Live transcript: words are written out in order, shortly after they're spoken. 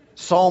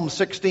Psalm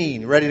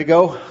 16, ready to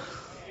go?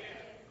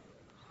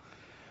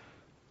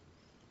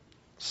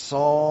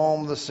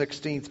 Psalm, the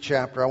 16th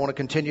chapter. I want to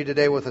continue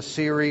today with a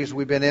series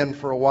we've been in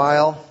for a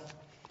while.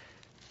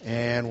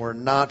 And we're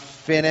not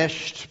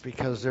finished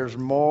because there's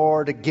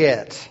more to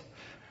get.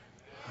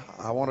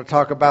 I want to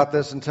talk about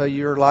this until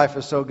your life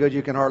is so good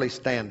you can hardly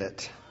stand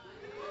it.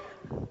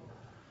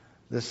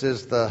 This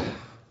is the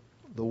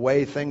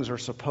way things are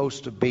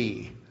supposed to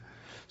be.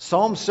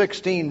 Psalm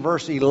 16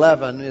 verse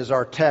 11 is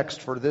our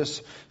text for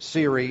this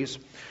series.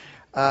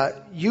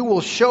 You will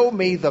show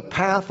me the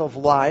path of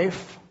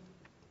life,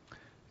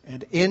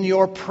 and in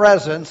your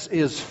presence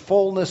is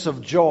fullness of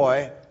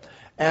joy.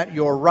 At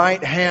your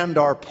right hand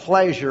are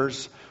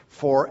pleasures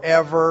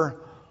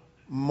forevermore.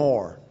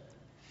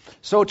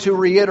 So to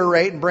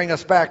reiterate and bring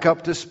us back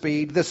up to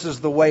speed, this is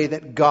the way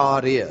that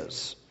God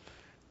is.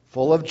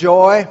 Full of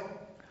joy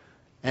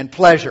and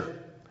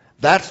pleasure.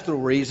 That's the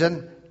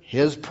reason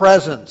His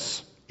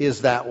presence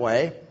is that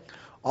way.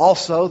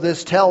 Also,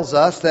 this tells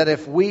us that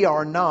if we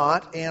are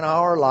not in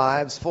our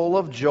lives full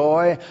of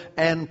joy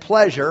and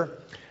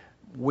pleasure,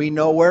 we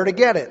know where to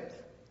get it.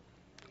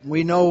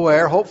 We know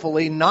where,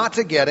 hopefully, not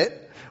to get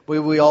it.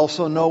 But we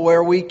also know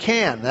where we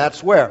can.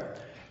 That's where?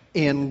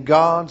 In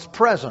God's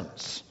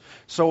presence.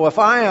 So if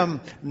I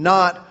am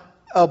not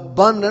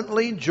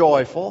abundantly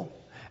joyful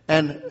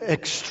and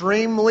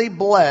extremely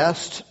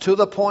blessed to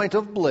the point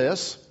of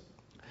bliss,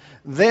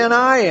 then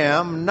I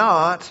am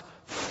not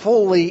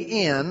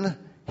fully in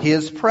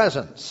His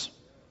presence.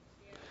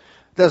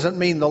 Doesn't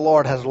mean the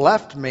Lord has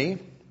left me,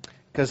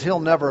 because He'll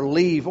never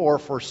leave or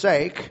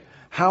forsake.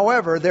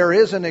 However, there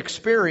is an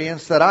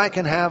experience that I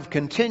can have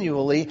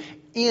continually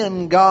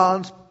in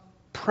God's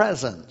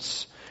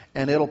presence.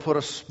 And it'll put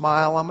a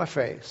smile on my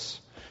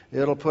face.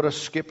 It'll put a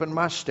skip in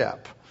my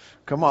step.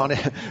 Come on,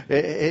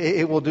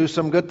 it will do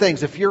some good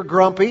things. If you're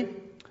grumpy,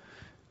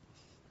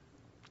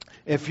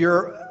 if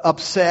you're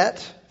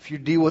upset, if you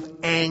deal with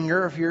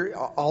anger, if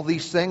all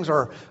these things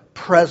are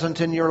present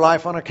in your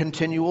life on a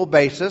continual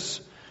basis,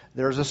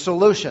 there's a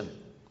solution.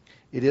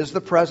 It is the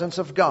presence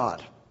of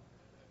God.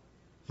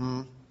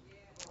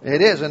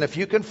 It is. And if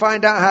you can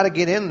find out how to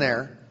get in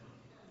there,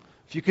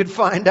 if you can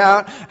find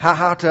out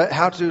how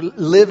to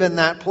live in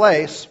that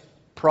place,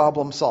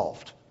 problem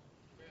solved.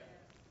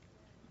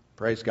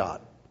 Praise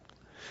God.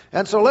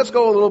 And so let's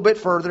go a little bit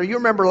further. You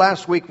remember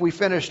last week we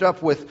finished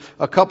up with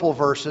a couple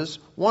verses.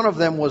 One of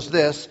them was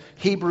this,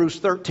 Hebrews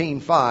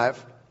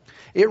 13:5.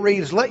 It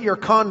reads, "Let your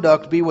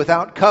conduct be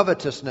without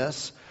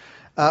covetousness.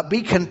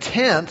 Be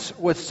content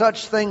with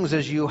such things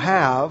as you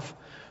have.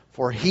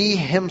 For He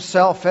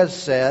Himself has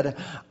said,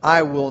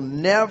 I will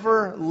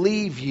never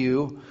leave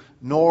you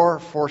nor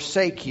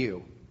forsake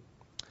you."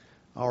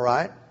 All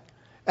right?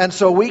 And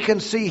so we can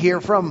see here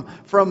from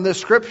this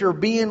scripture,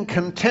 being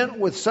content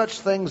with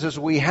such things as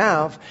we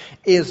have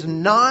is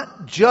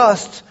not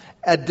just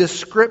a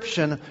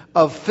description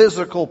of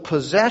physical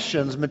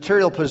possessions,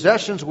 material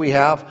possessions we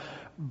have,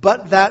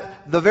 but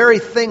that the very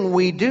thing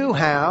we do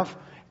have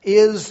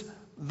is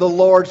the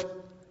Lord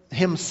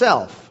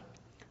Himself,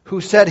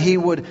 who said He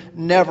would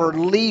never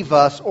leave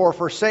us or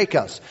forsake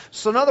us.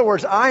 So in other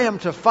words, I am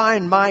to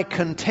find my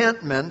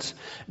contentment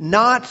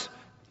not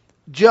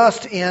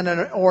just in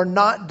or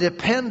not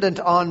dependent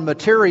on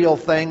material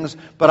things,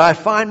 but I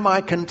find my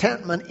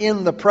contentment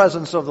in the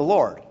presence of the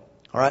Lord.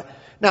 All right?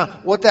 Now,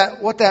 what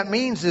that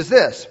means is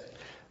this.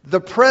 The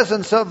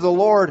presence of the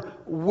Lord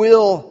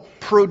will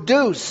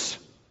produce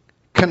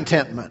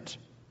contentment.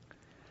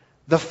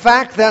 The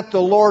fact that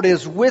the Lord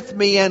is with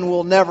me and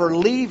will never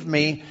leave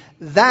me,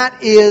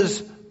 that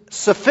is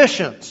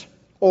sufficient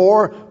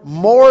or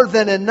more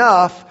than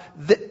enough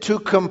to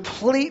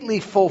completely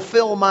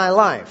fulfill my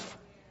life.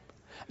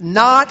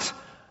 Not,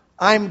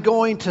 I'm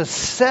going to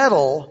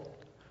settle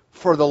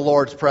for the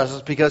Lord's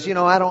presence because,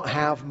 I don't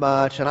have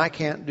much and I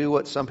can't do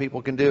what some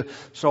people can do,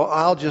 so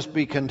I'll just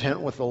be content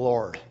with the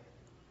Lord.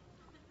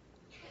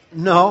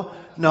 No,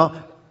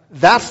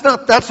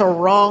 that's a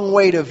wrong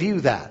way to view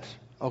that.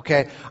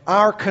 Okay,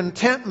 our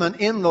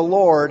contentment in the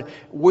Lord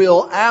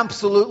will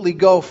absolutely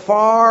go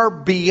far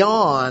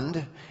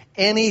beyond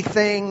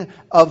anything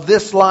of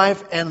this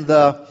life and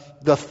the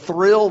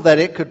thrill that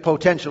it could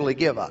potentially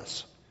give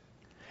us.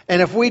 And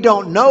if we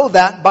don't know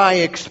that by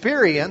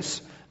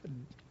experience,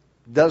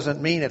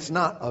 doesn't mean it's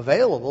not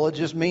available. It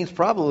just means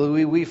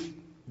probably we've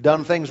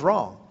done things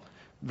wrong.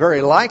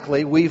 Very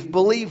likely we've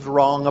believed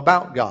wrong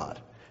about God.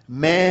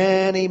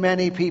 Many,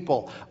 many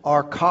people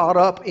are caught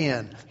up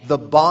in the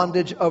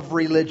bondage of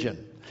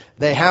religion.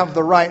 They have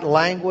the right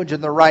language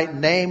and the right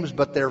names,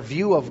 but their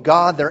view of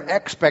God, their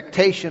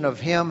expectation of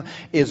Him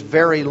is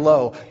very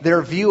low.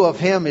 Their view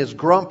of Him is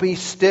grumpy,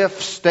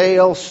 stiff,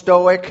 stale,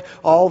 stoic,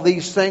 all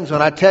these things.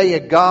 When I tell you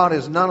God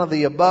is none of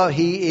the above,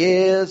 He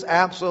is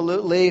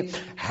absolutely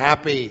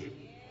happy.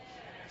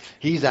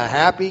 He's a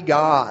happy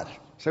God.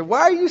 So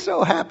why are you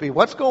so happy?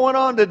 What's going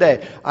on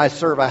today? I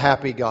serve a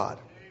happy God.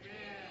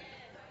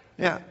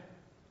 Yeah.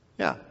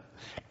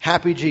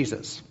 Happy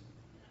Jesus.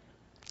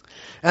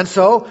 And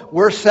so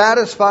we're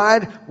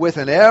satisfied with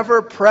an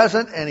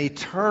ever-present and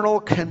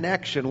eternal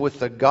connection with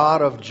the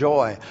God of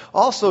joy.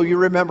 Also, you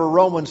remember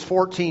Romans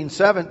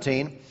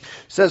 14:17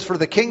 says, "For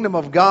the kingdom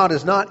of God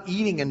is not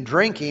eating and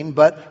drinking,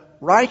 but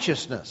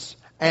righteousness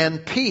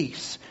and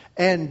peace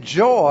and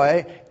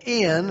joy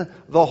in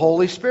the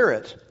Holy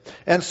Spirit."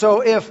 And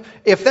so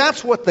if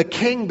that's what the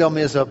kingdom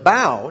is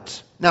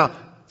about, now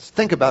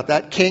think about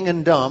that, king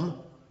and dumb.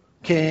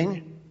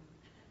 King,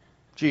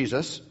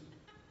 Jesus.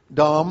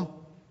 Dumb,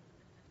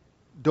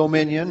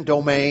 dominion,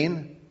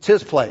 domain, it's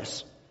His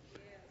place.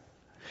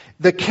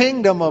 The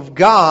kingdom of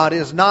God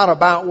is not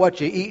about what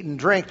you eat and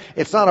drink.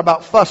 It's not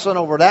about fussing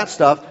over that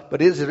stuff,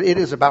 but it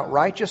is about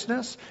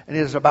righteousness, and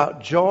it is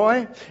about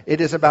joy.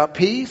 It is about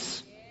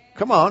peace.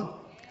 Come on.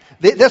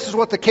 This is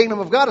what the kingdom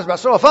of God is about.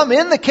 So if I'm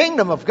in the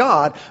kingdom of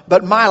God,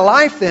 but my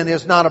life then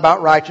is not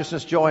about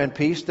righteousness, joy, and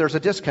peace, there's a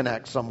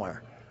disconnect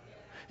somewhere.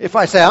 If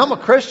I say, I'm a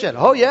Christian,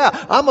 oh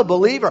yeah, I'm a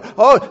believer,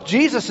 oh,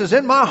 Jesus is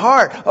in my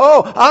heart,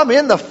 oh, I'm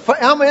in the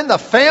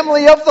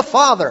family of the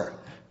Father,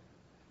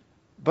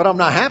 but I'm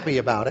not happy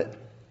about it,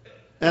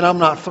 and I'm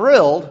not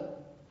thrilled,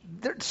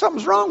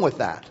 something's wrong with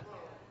that.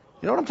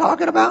 You know what I'm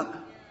talking about?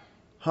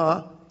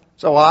 Huh?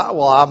 So,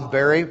 I'm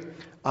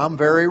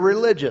very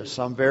religious.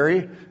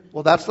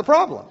 Well, that's the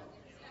problem.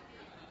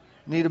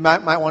 You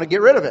might want to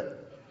get rid of it.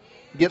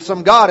 Get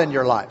some God in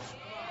your life.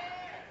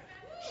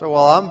 So,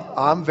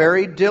 I'm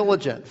very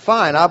diligent.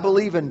 Fine, I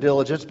believe in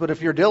diligence, but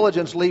if your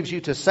diligence leads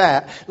you to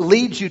sad,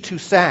 leads you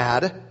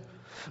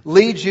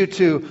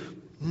to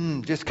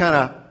just kind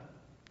of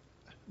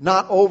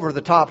not over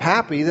the top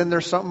happy, then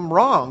there's something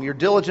wrong. You're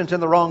diligent in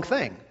the wrong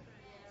thing.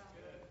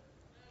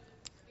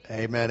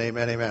 Amen,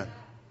 amen, amen.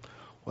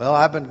 Well,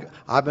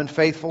 I've been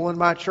faithful in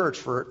my church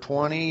for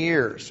 20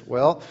 years.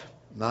 Well,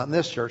 not in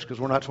this church because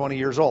we're not 20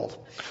 years old.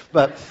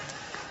 But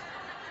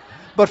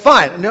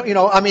fine.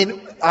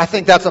 I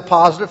think that's a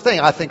positive thing.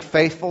 I think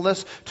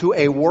faithfulness to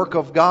a work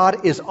of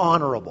God is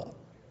honorable.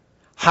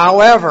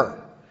 However,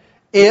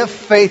 if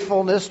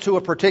faithfulness to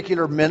a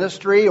particular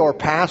ministry or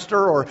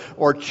pastor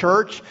or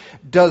church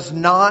does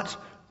not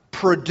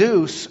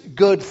produce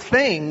good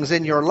things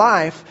in your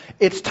life,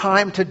 it's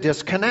time to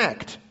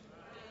disconnect.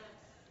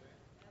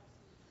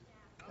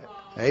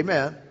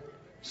 Amen.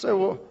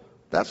 So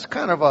that's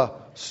kind of a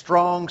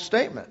strong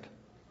statement.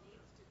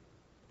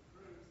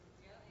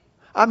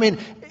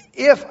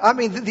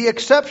 The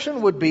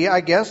exception would be,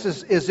 I guess,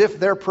 is if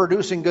they're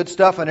producing good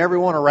stuff and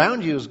everyone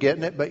around you is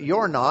getting it, but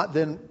you're not,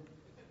 then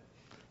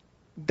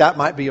that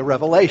might be a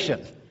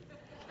revelation.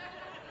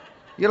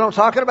 You know what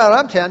I'm talking about?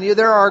 I'm telling you,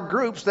 there are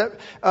groups that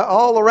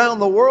all around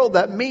the world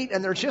that meet,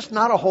 and there's just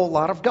not a whole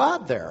lot of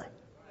God there.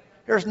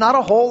 There's not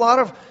a whole lot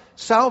of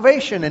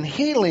salvation and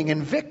healing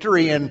and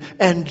victory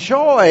and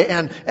joy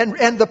and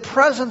the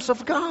presence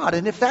of God.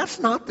 And if that's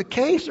not the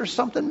case, there's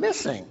something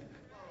missing.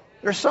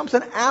 There's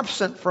something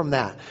absent from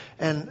that.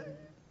 And,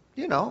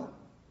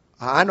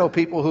 I know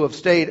people who have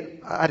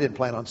stayed. I didn't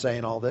plan on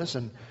saying all this.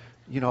 And,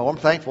 I'm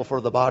thankful for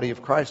the body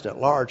of Christ at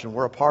large, and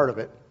we're a part of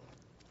it.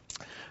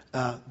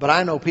 But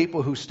I know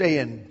people who stay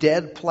in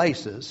dead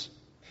places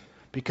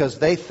because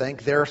they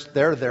think they're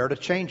there to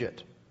change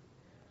it.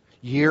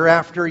 Year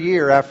after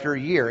year after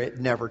year, it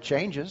never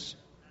changes.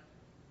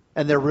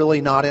 And they're really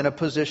not in a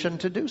position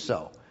to do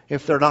so.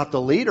 If they're not the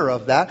leader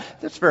of that,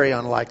 it's very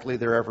unlikely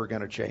they're ever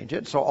going to change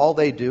it. So all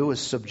they do is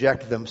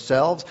subject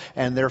themselves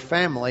and their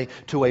family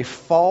to a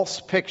false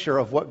picture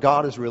of what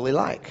God is really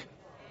like.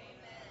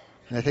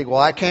 And they think,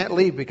 well, I can't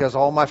leave because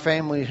all my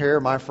family's here,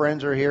 my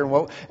friends are here.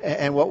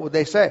 And what would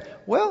they say?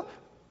 Well,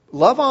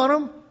 love on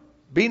them,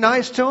 be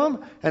nice to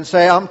them, and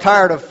say, I'm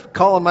tired of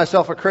calling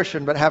myself a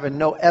Christian but having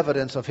no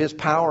evidence of His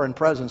power and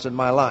presence in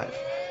my life.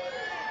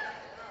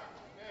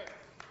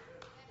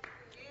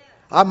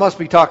 I must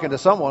be talking to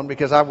someone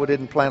because I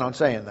didn't plan on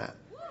saying that.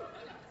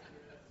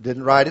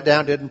 Didn't write it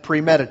down, didn't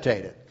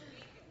premeditate it.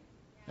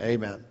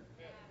 Amen.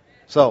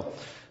 So,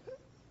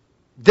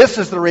 this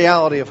is the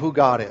reality of who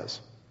God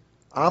is.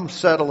 I'm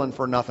settling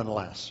for nothing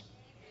less.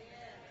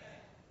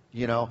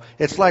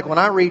 It's like when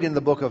I read in the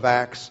book of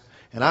Acts,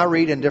 and I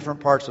read in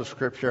different parts of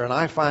Scripture, and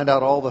I find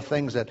out all the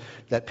things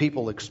that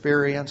people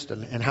experienced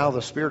and how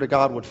the Spirit of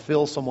God would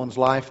fill someone's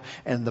life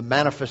and the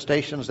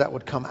manifestations that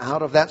would come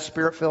out of that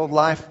Spirit-filled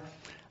life.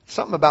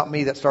 Something about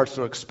me that starts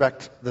to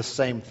expect the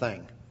same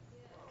thing.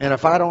 And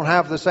if I don't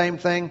have the same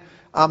thing,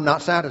 I'm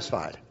not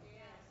satisfied.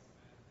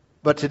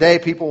 But today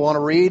people want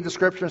to read the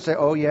Scripture and say,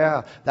 oh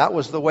yeah, that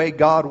was the way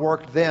God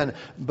worked then.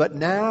 But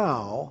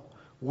now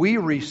we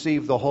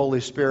receive the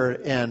Holy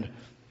Spirit and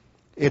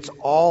it's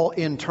all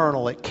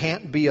internal. It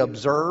can't be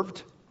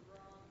observed.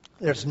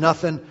 There's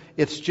nothing.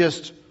 It's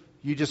just,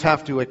 you just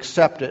have to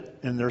accept it.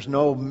 And there's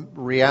no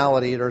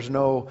reality. There's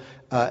no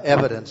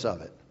evidence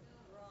of it.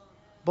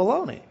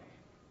 Baloney.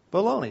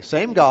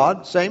 Same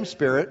God, same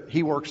Spirit.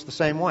 He works the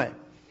same way.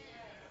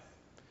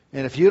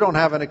 And if you don't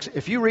have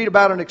if you read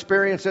about an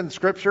experience in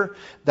Scripture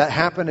that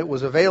happened, it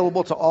was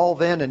available to all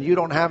then, and you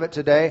don't have it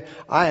today,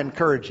 I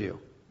encourage you,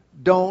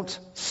 don't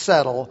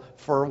settle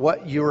for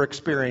what you're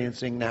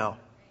experiencing now.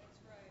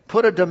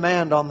 Put a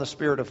demand on the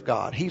Spirit of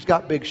God. He's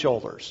got big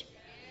shoulders.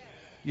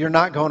 You're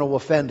not going to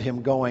offend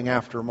Him going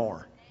after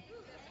more.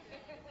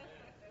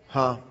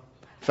 Huh?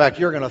 In fact,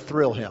 you're going to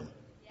thrill Him.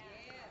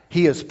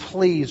 He is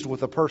pleased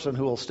with a person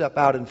who will step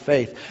out in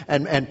faith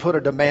and put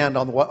a demand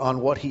on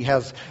what He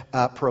has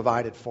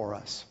provided for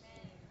us.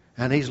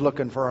 And He's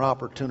looking for an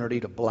opportunity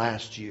to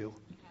blast you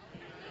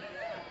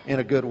in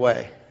a good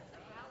way.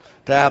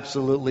 To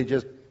absolutely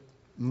just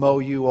mow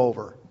you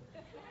over.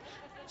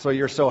 So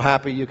you're so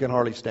happy you can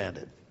hardly stand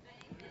it.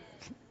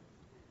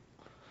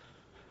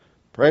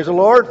 Praise the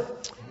Lord.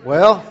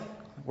 Well,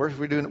 what should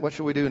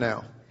we do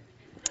now?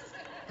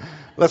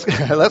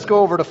 Let's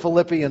go over to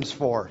Philippians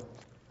 4.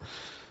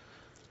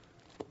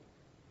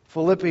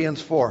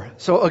 Philippians 4.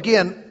 So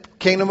again,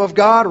 kingdom of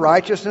God,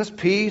 righteousness,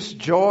 peace,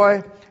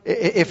 joy.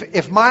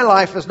 If my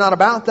life is not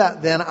about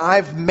that, then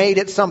I've made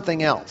it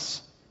something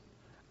else.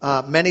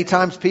 Many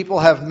times people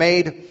have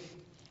made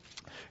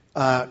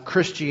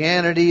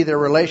Christianity, their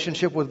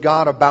relationship with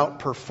God, about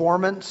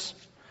performance.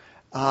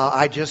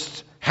 I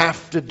just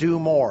have to do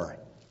more.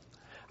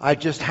 I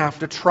just have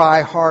to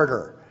try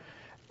harder.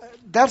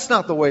 That's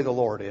not the way the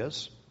Lord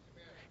is.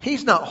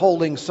 He's not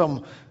holding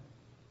some,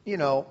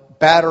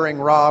 battering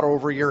rod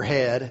over your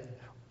head,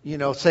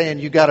 saying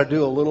you got to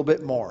do a little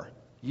bit more.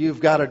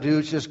 You've got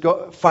to just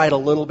go fight a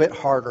little bit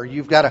harder.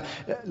 You've got to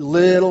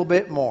little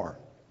bit more.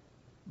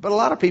 But a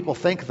lot of people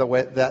think the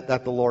way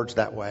that the Lord's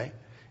that way.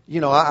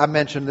 I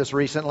mentioned this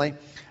recently,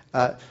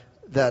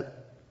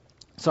 that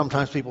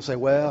sometimes people say,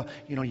 well,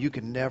 you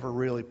can never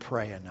really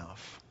pray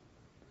enough.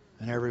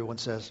 And everyone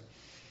says,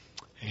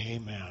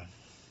 amen.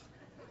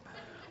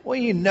 Well,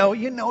 you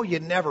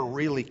never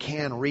really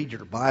can read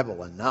your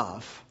Bible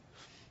enough.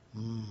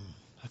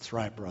 That's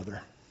right,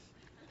 brother.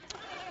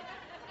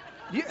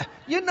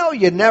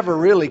 You never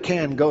really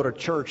can go to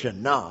church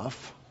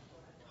enough.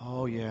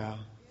 Oh, yeah.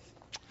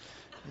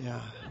 Yeah.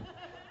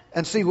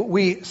 And see,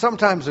 we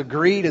sometimes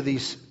agree to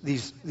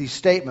these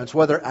statements,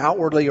 whether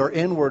outwardly or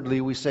inwardly,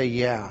 we say,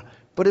 yeah.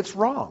 But it's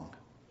wrong.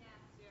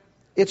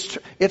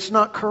 It's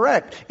not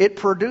correct. It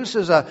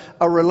produces a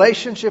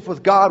relationship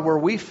with God where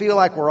we feel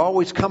like we're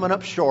always coming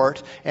up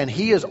short, and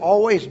He is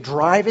always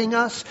driving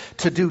us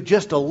to do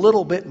just a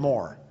little bit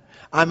more.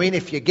 I mean,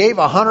 if you gave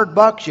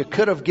 $100, you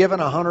could have given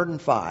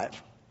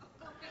 105.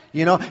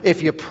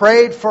 If you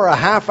prayed for a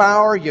half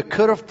hour, you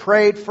could have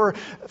prayed for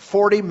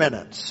 40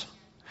 minutes.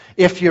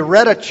 If you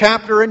read a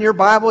chapter in your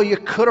Bible, you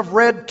could have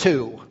read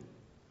 2.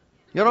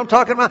 You know what I'm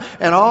talking about?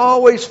 And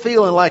always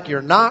feeling like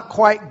you're not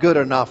quite good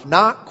enough,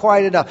 not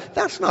quite enough.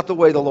 That's not the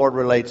way the Lord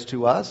relates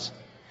to us.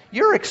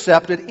 You're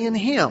accepted in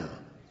Him.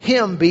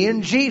 Him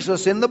being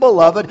Jesus in the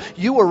beloved.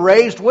 You were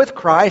raised with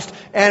Christ,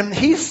 and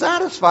He's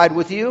satisfied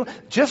with you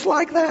just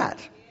like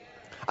that.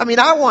 I mean,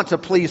 I want to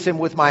please Him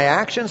with my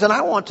actions, and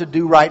I want to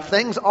do right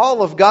things.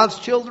 All of God's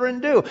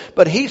children do.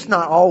 But He's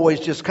not always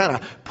just kind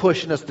of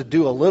pushing us to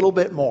do a little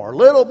bit more.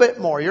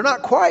 You're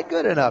not quite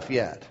good enough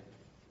yet.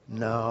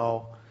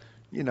 No.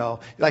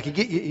 Like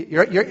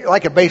you're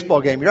like a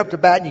baseball game. You're up to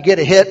bat and you get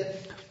a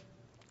hit.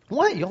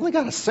 What? You only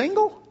got a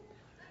single?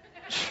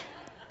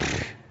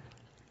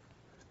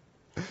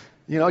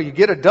 You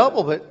get a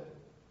double, but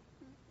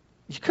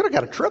you could have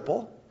got a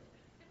triple.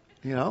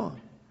 You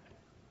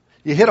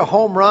hit a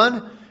home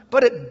run,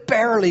 but it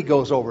barely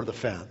goes over the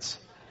fence.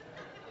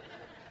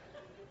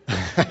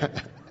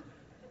 What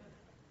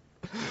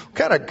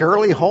kind of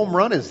girly home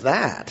run is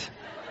that?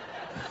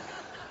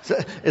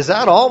 Is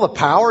that all the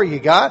power you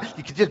got?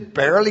 You can just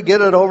barely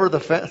get it over the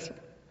fence?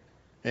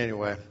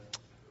 Anyway,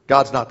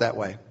 God's not that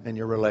way in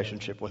your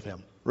relationship with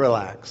Him.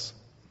 Relax.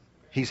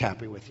 He's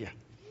happy with you.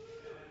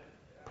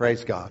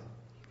 Praise God.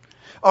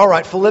 All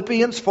right,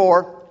 Philippians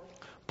 4.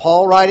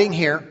 Paul writing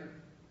here.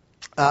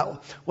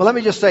 Well, let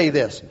me just say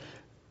this.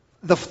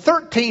 The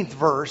 13th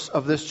verse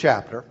of this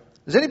chapter.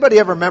 Has anybody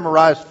ever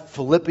memorized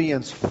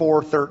Philippians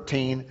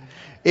 4:13?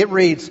 It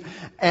reads,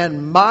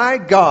 and my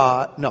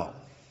God... No.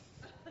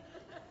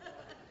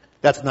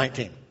 That's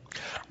 19.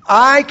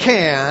 I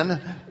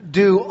can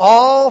do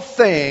all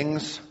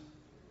things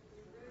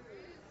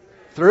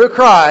through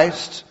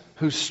Christ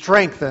who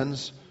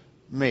strengthens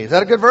me. Is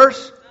that a good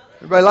verse?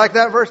 Everybody like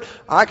that verse?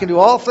 I can do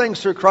all things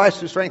through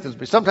Christ who strengthens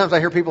me. Sometimes I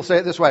hear people say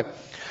it this way.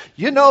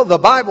 The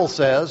Bible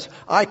says,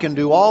 I can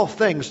do all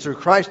things through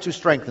Christ who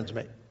strengthens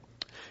me.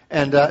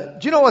 And do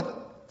you know what?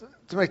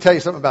 Let me tell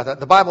you something about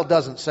that. The Bible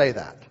doesn't say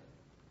that.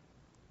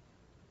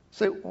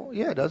 Say, well,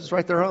 yeah, it does. It's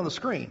right there on the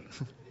screen.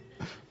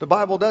 The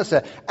Bible does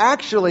say.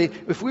 Actually,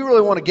 if we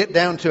really want to get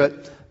down to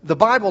it, the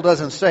Bible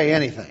doesn't say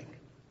anything.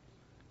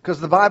 Because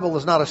the Bible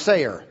is not a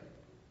sayer.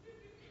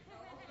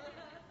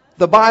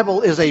 The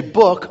Bible is a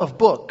book of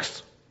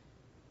books.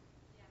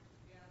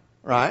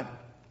 Right?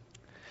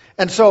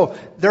 And so,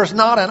 there's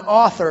not an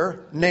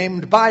author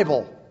named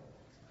Bible.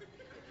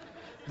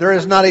 There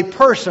is not a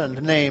person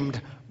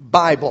named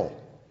Bible.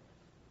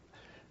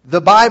 The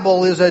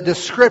Bible is a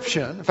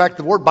description. In fact,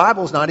 the word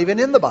Bible is not even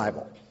in the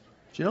Bible.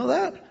 Did you know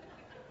that?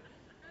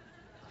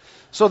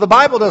 So the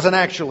Bible doesn't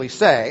actually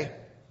say,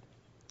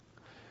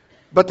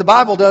 but the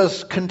Bible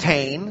does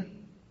contain,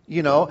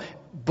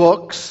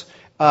 books,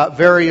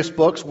 various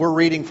books. We're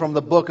reading from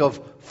the book of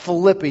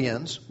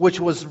Philippians, which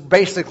was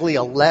basically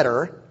a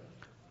letter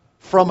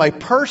from a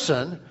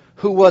person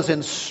who was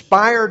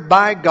inspired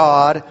by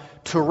God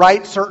to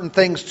write certain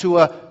things to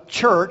a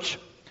church,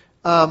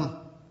 the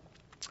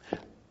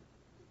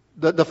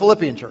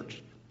Philippian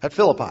church at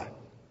Philippi,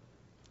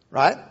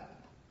 right?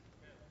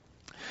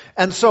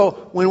 And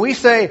so when we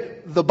say,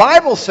 the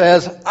Bible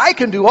says, I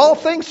can do all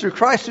things through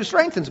Christ who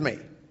strengthens me.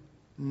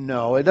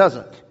 No, it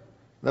doesn't.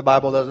 The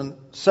Bible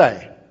doesn't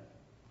say.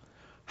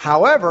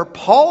 However,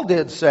 Paul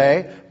did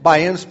say,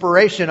 by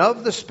inspiration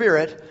of the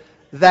Spirit,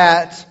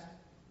 that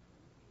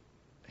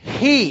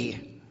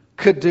he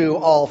could do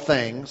all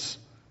things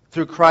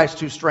through Christ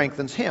who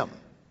strengthens him.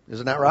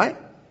 Isn't that right?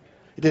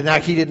 He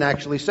didn't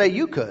actually say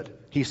you could.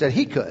 He said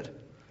he could.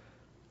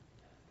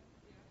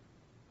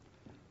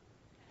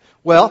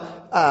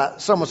 Well,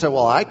 someone said,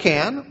 well, I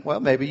can. Well,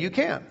 maybe you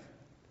can.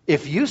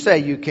 If you say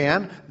you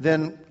can,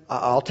 then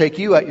I'll take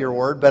you at your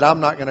word, but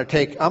I'm not going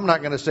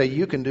to say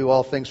you can do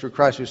all things through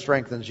Christ who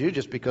strengthens you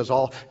just because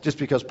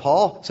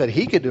Paul said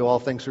he could do all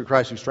things through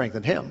Christ who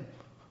strengthened him.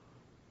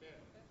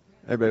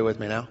 Everybody with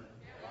me now?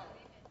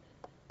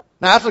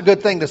 Now, that's a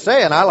good thing to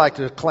say, and I like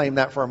to claim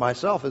that for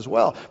myself as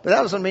well. But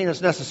that doesn't mean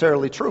it's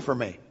necessarily true for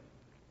me.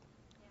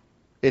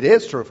 It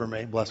is true for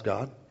me, bless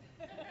God.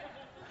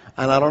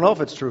 And I don't know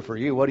if it's true for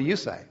you. What do you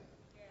say?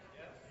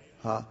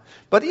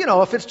 But,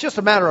 if it's just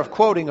a matter of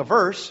quoting a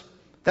verse,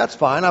 that's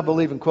fine. I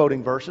believe in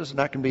quoting verses, and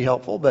that can be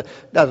helpful, but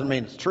it doesn't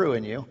mean it's true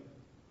in you.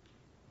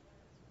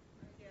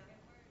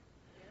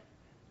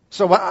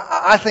 So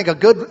I think a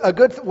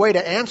good way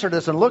to answer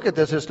this and look at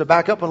this is to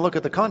back up and look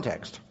at the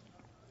context.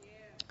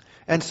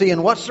 And see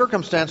in what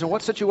circumstance, in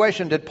what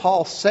situation did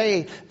Paul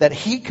say that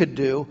he could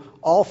do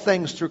all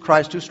things through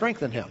Christ who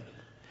strengthened him.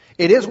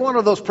 It is one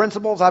of those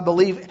principles, I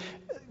believe,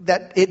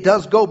 that it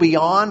does go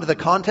beyond the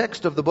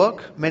context of the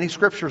book. Many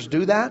scriptures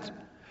do that.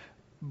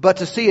 But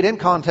to see it in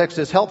context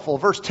is helpful.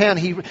 Verse 10,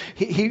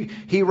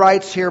 he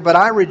writes here, "But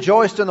I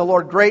rejoiced in the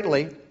Lord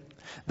greatly,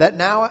 that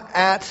now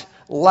at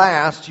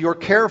last your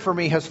care for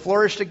me has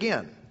flourished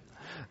again.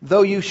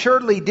 Though you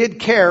surely did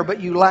care, but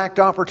you lacked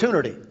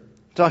opportunity."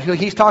 So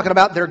he's talking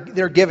about their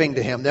giving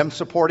to him, them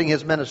supporting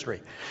his ministry.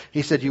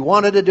 He said, you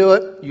wanted to do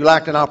it, you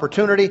lacked an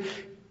opportunity.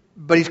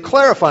 But he's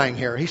clarifying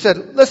here. He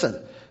said,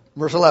 listen,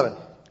 verse 11,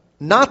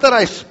 "Not that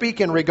I speak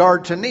in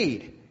regard to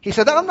need." He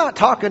said, I'm not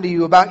talking to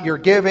you about your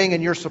giving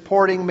and your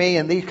supporting me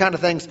and these kind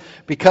of things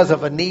because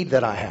of a need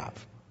that I have.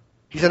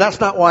 He said, that's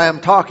not why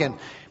I'm talking.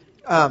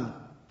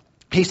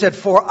 He said,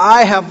 "For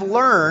I have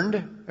learned,"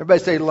 everybody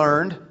say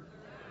learned,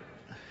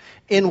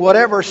 "in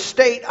whatever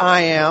state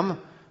I am,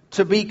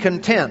 to be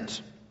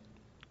content."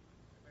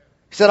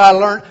 He said, I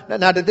learned.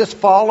 Now, did this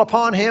fall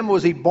upon him?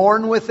 Was he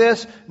born with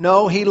this?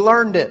 No, he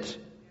learned it.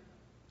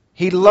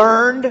 He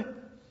learned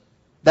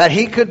that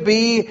he could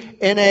be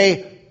in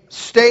a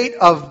state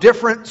of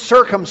different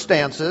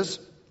circumstances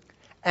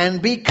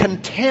and be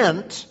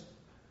content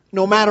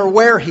no matter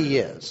where he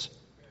is.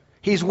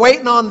 He's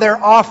waiting on their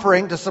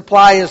offering to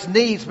supply his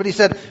needs, but he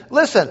said,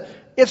 listen,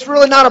 it's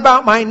really not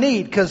about my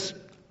need because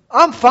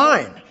I'm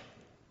fine.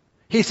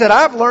 He said,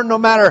 I've learned no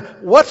matter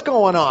what's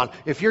going on,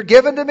 if you're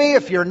giving to me,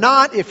 if you're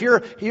not, if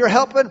you're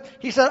helping,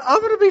 he said,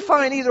 I'm going to be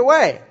fine either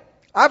way.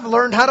 I've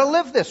learned how to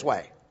live this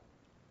way.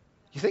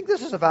 You think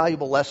this is a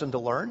valuable lesson to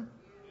learn?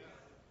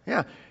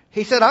 Yeah.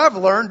 He said, I've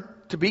learned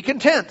to be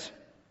content.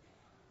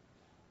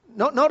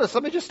 Notice,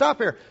 let me just stop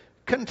here.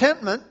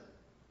 Contentment,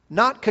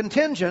 not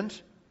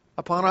contingent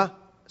upon a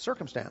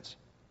circumstance,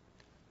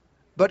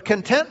 but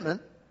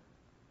contentment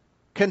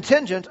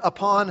contingent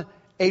upon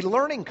a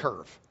learning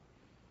curve.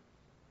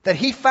 That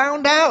he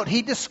found out,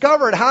 he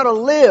discovered how to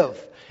live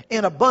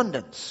in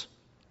abundance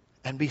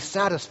and be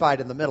satisfied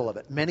in the middle of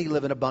it. Many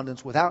live in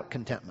abundance without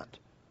contentment.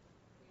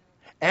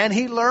 And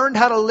he learned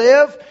how to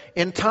live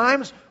in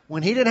times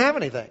when he didn't have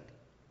anything.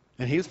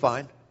 And he was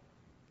fine.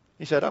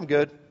 He said, I'm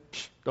good.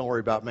 Don't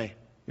worry about me.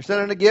 You're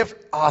sending a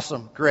gift?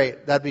 Awesome.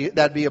 Great.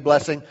 That'd be a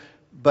blessing.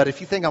 But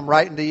if you think I'm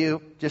writing to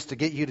you just to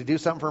get you to do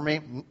something for me,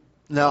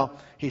 no.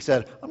 He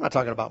said, I'm not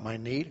talking about my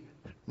need.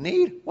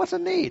 Need? What's a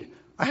need?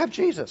 I have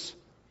Jesus.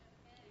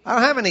 I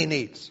don't have any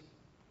needs.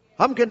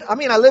 I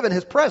live in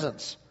his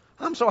presence.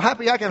 I'm so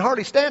happy I can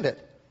hardly stand it.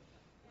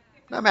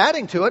 I'm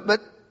adding to it,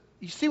 but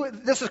you see,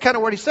 this is kind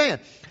of what he's saying.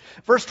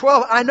 Verse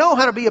 12, I know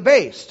how to be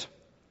abased,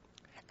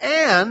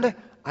 and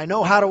I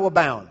know how to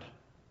abound.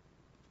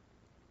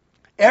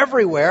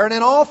 Everywhere and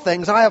in all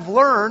things I have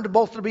learned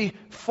both to be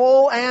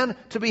full and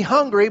to be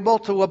hungry,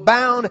 both to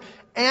abound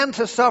and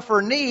to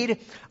suffer need.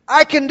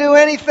 I can do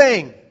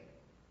anything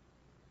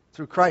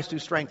through Christ who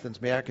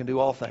strengthens me. I can do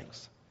all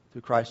things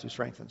through Christ who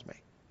strengthens me.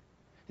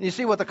 And you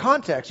see what the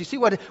context, you see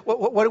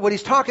what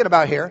he's talking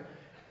about here.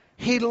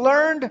 He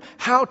learned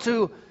how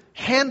to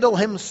handle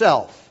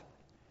himself,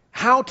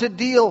 how to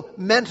deal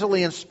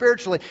mentally and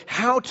spiritually,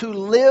 how to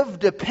live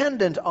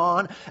dependent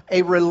on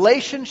a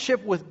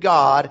relationship with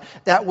God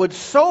that would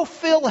so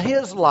fill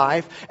his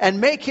life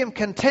and make him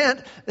content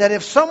that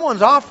if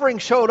someone's offering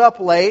showed up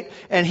late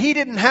and he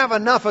didn't have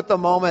enough at the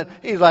moment,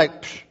 he's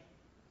like,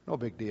 No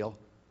big deal.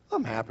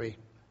 I'm happy.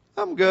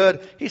 I'm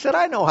good. He said,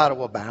 I know how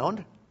to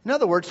abound. In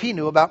other words, he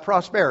knew about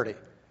prosperity.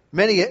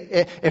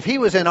 If he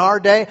was in our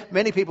day,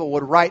 many people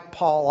would write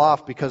Paul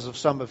off because of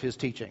some of his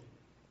teaching.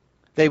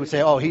 They would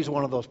say, oh, he's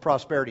one of those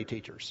prosperity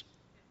teachers.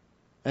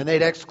 And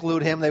they'd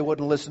exclude him. They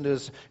wouldn't listen to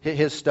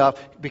his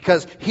stuff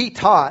because he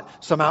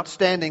taught some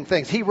outstanding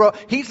things.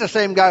 He's the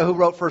same guy who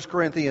wrote 1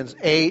 Corinthians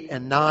 8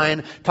 and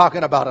 9,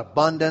 talking about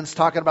abundance,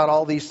 talking about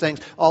all these things,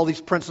 all these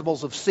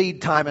principles of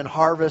seed time and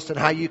harvest and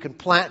how you can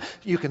plant,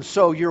 you can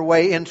sow your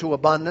way into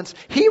abundance.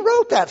 He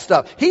wrote that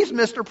stuff. He's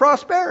Mr.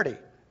 Prosperity.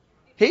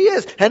 He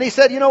is. And he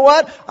said, you know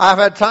what? I've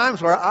had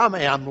times where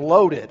I'm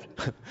loaded.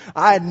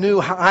 I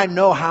know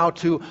how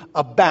to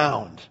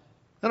abound.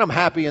 And I'm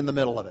happy in the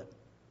middle of it.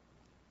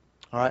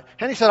 All right.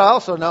 And he said, I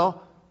also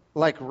know,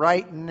 like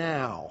right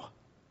now,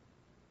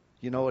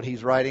 you know what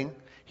he's writing?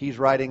 He's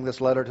writing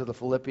this letter to the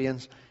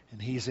Philippians,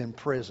 and he's in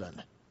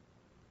prison.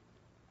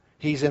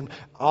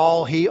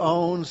 All he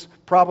owns,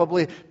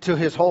 probably to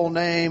his whole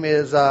name,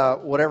 is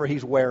whatever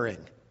he's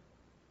wearing.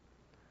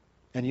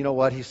 And you know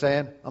what he's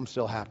saying? I'm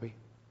still happy.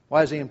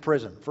 Why is he in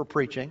prison? For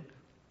preaching,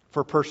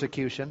 for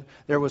persecution.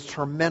 There was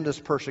tremendous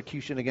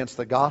persecution against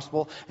the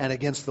gospel and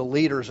against the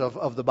leaders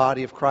of the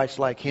body of Christ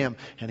like him.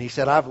 And he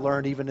said, I've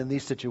learned even in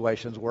these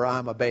situations where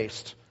I'm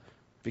abased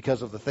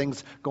because of the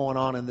things going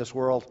on in this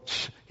world.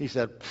 He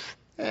said,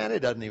 man, it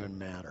doesn't even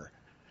matter.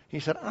 He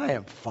said, I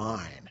am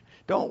fine.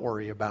 Don't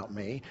worry about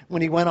me.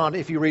 When he went on,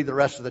 if you read the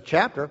rest of the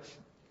chapter,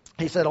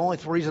 he said, only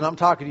the reason I'm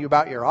talking to you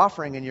about your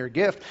offering and your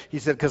gift, he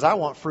said, because I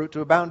want fruit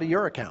to abound to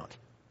your account.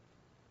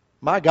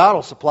 My God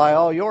will supply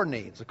all your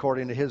needs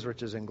according to His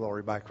riches in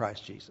glory by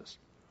Christ Jesus.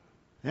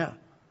 Yeah.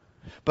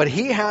 But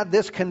he had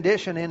this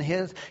condition in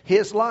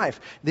his life.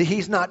 That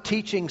he's not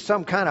teaching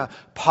some kind of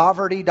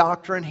poverty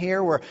doctrine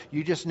here where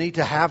you just need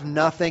to have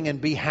nothing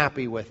and be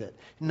happy with it.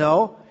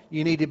 No,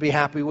 you need to be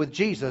happy with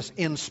Jesus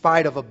in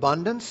spite of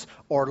abundance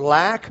or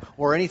lack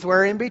or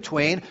anywhere in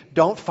between.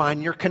 Don't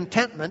find your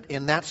contentment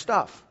in that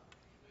stuff.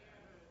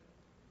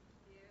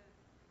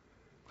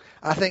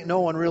 I think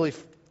no one really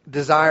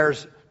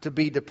desires to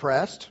be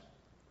depressed.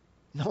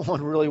 No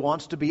one really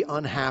wants to be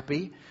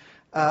unhappy.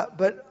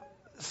 But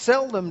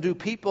seldom do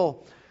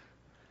people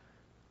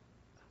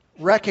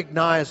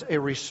recognize a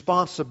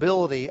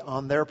responsibility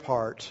on their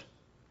part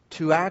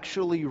to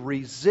actually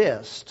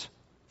resist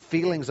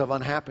feelings of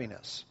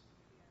unhappiness,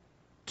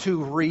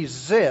 to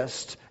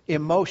resist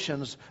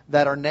emotions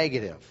that are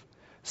negative.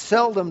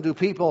 Seldom do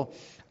people,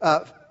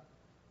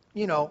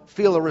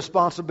 feel a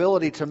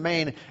responsibility to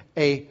maintain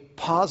a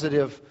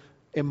positive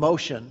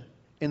emotion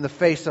in the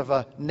face of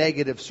a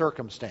negative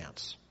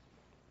circumstance.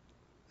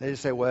 They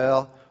just say,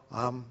 well,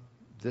 I'm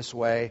this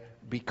way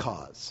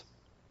because.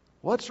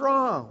 What's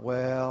wrong?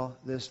 Well,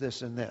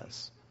 this, and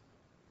this.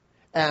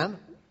 And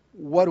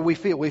what do we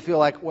feel? We feel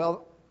like,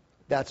 well,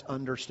 that's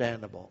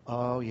understandable.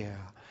 Oh, yeah,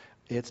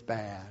 it's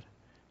bad.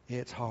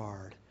 It's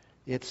hard.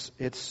 It's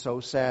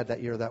so sad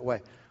that you're that way.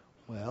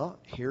 Well,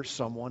 here's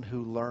someone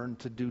who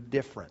learned to do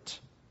different.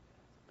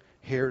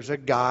 Here's a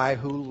guy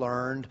who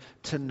learned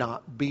to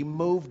not be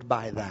moved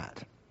by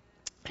that.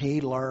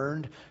 He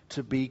learned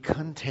to be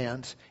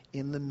content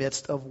in the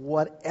midst of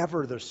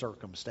whatever the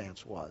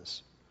circumstance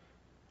was.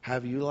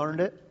 Have you learned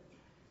it?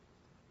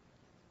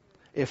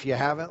 If you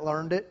haven't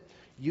learned it,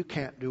 you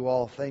can't do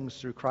all things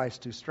through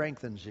Christ who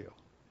strengthens you.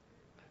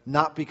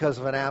 Not because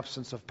of an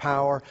absence of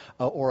power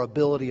or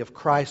ability of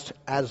Christ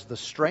as the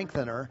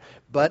strengthener,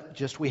 but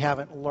just we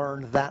haven't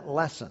learned that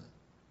lesson.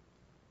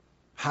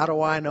 How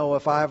do I know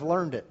if I've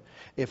learned it?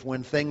 If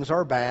when things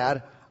are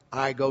bad,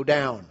 I go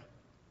down.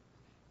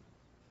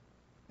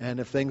 And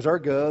if things are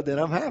good, then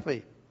I'm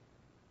happy.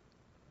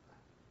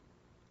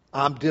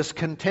 I'm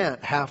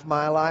discontent half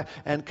my life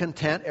and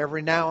content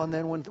every now and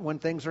then when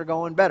things are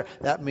going better.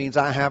 That means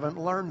I haven't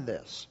learned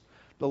this.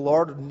 The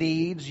Lord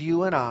needs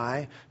you and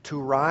I to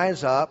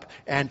rise up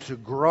and to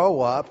grow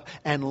up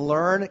and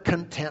learn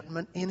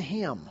contentment in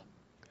Him.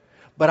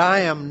 But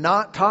I am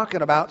not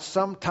talking about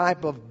some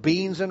type of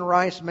beans and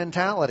rice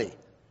mentality.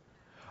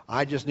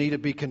 I just need to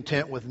be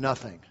content with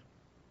nothing.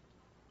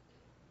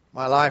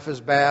 My life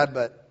is bad,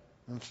 but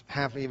I'm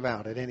happy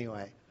about it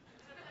anyway.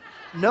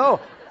 No,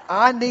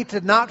 I need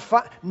to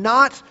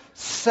not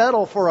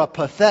settle for a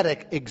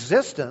pathetic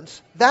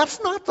existence.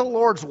 That's not the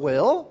Lord's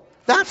will.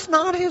 That's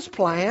not His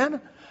plan.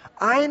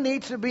 I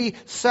need to be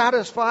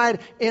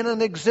satisfied in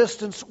an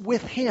existence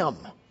with Him.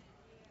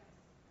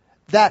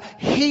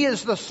 That He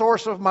is the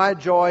source of my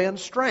joy and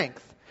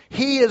strength.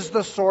 He is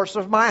the source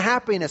of my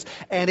happiness.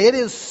 And it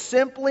is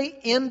simply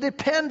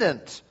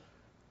independent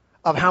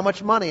of how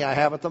much money I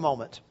have at the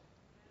moment.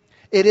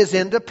 It is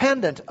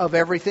independent of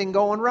everything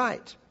going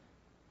right.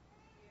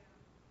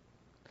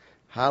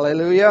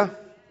 Hallelujah.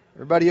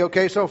 Everybody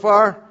okay so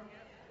far?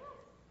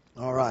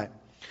 All right.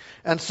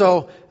 And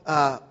so,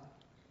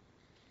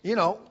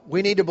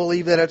 we need to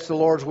believe that it's the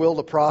Lord's will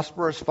to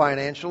prosper us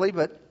financially.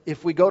 But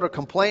if we go to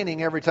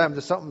complaining every time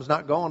that something's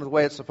not going the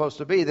way it's supposed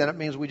to be, then it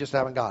means we just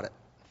haven't got it.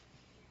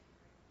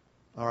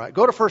 All right.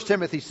 Go to 1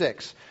 Timothy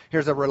 6.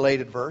 Here's a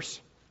related verse.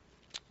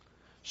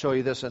 Show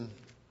you this in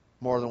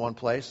more than one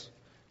place,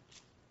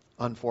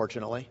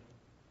 unfortunately.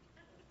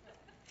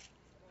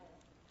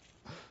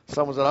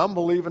 Someone said, I'm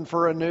believing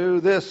for a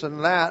new this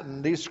and that,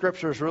 and these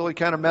scriptures really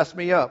kind of mess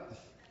me up.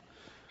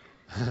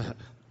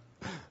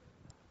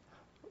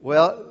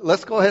 Well,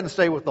 let's go ahead and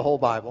stay with the whole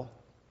Bible.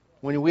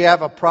 When we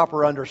have a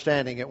proper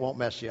understanding, it won't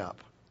mess you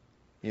up.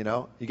 You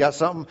know, you got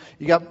something,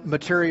 you got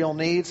material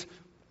needs,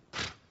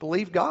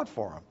 believe God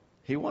for them.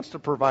 He wants to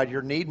provide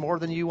your need more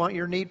than you want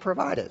your need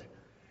provided.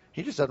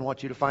 He just doesn't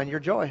want you to find your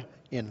joy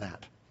in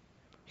that.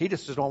 He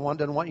just doesn't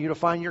want you to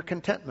find your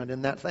contentment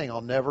in that thing.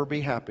 I'll never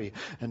be happy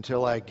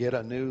until I get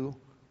a new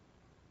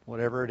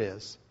whatever it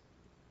is.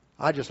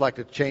 I just like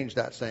to change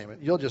that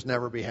statement. You'll just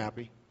never be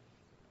happy.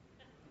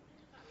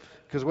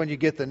 Because when you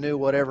get the new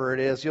whatever it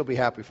is, you'll be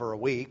happy for a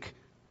week.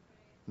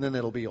 And then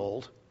it'll be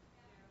old.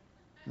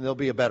 And there'll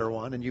be a better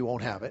one, and you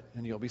won't have it,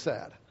 and you'll be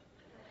sad.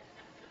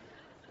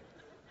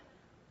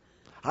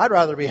 I'd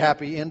rather be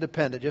happy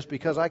independent just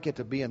because I get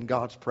to be in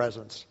God's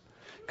presence.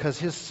 Because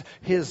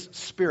His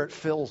Spirit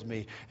fills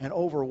me and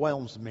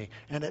overwhelms me.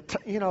 And it's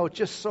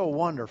just so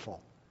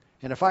wonderful.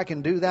 And if I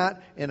can do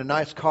that in a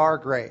nice car,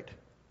 great.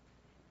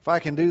 If I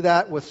can do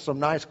that with some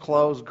nice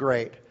clothes,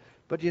 great.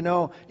 But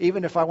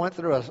even if I went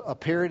through a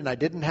period and I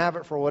didn't have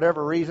it for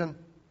whatever reason,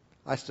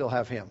 I still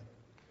have Him.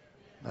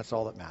 That's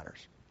all that matters.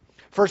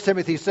 1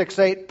 Timothy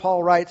 6:8,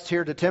 Paul writes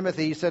here to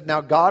Timothy, he said,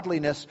 now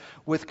godliness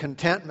with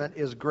contentment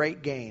is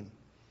great gain.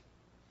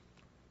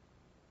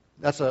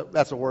 That's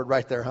a word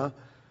right there, huh?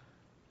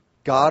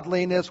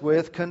 Godliness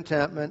with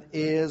contentment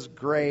is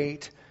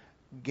great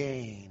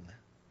gain.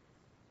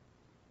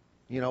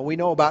 We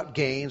know about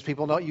gains.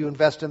 People know you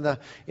invest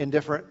in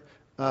different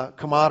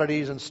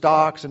commodities and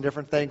stocks and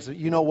different things.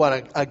 You know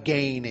what a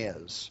gain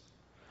is.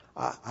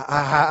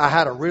 I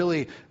had a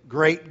really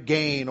great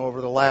gain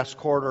over the last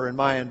quarter in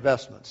my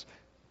investments.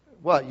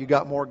 What? You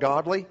got more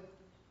godly?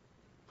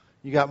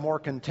 You got more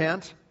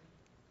content?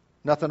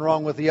 Nothing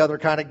wrong with the other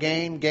kind of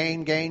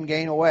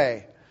gain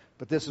away.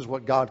 But this is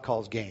what God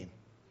calls gain.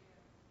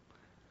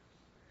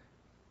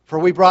 For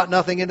we brought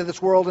nothing into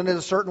this world, and it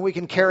is certain we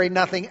can carry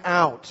nothing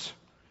out.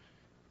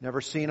 Never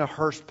seen a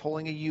hearse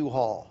pulling a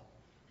U-Haul.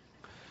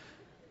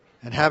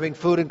 And having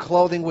food and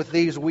clothing, with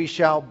these we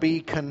shall be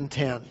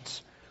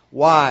content.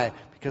 Why?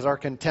 Because our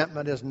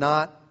contentment is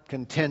not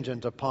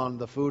contingent upon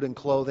the food and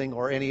clothing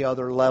or any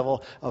other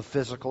level of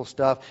physical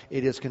stuff.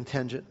 It is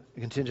contingent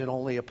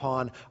only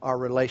upon our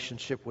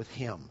relationship with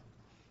Him.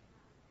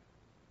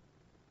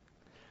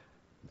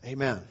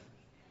 Amen.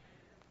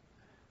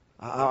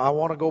 I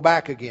want to go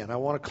back again. I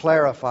want to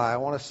clarify. I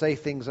want to say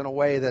things in a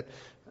way that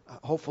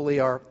hopefully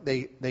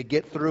they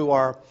get through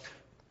our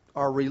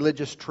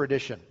religious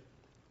tradition.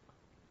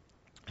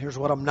 Here's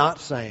what I'm not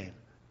saying.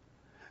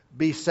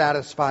 Be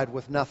satisfied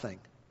with nothing.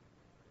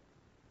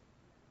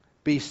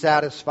 Be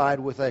satisfied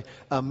with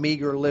a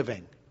meager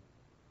living.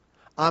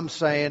 I'm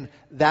saying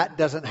that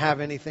doesn't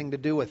have anything to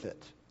do with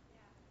it.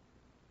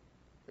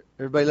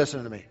 Everybody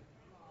listen to me.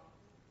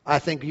 I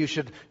think you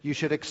should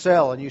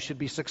excel and you should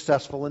be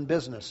successful in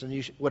business.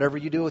 And whatever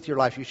you do with your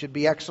life, you should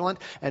be excellent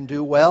and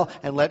do well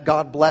and let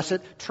God bless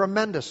it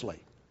tremendously.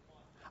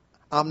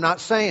 I'm not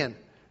saying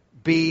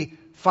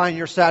find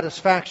your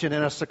satisfaction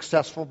in a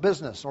successful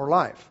business or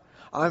life.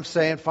 I'm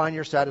saying find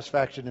your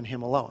satisfaction in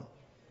Him alone.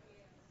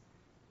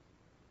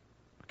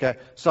 Okay,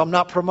 so I'm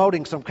not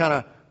promoting some kind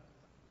of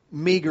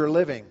meager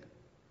living.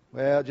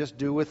 Well, just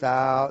do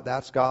without.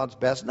 That's God's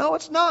best. No,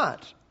 it's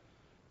not.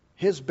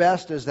 His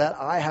best is that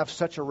I have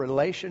such a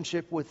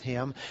relationship with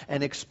Him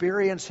and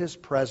experience His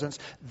presence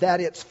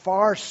that it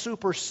far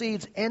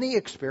supersedes any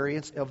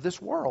experience of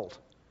this world.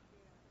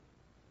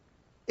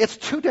 It's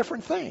two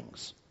different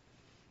things.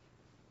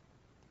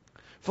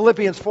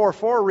 Philippians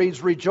 4:4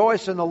 reads,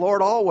 rejoice in the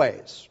Lord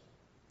always.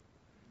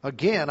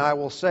 Again, I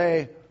will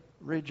say,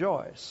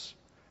 rejoice.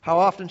 How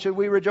often should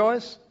we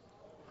rejoice?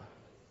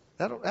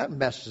 That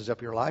messes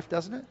up your life,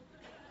 doesn't it?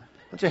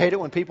 Don't you hate it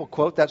when people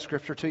quote that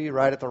scripture to you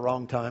right at the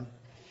wrong time?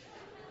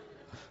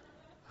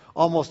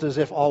 Almost as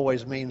if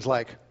always means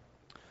like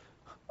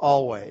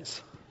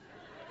always.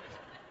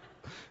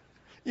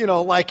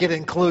 Like it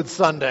includes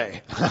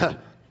Sunday.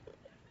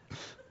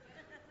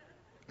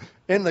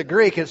 In the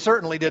Greek, it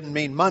certainly didn't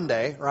mean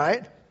Monday,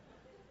 right?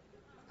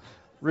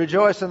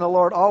 Rejoice in the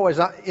Lord always.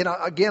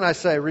 Again, I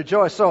say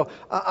rejoice. So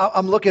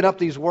I'm looking up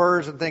these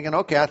words and thinking,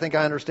 okay, I think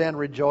I understand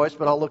rejoice,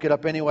 but I'll look it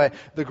up anyway.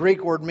 The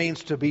Greek word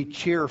means to be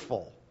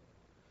cheerful.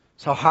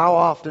 So how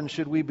often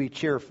should we be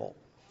cheerful?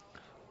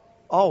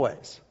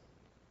 Always.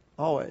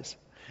 Always.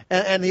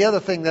 And the other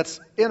thing that's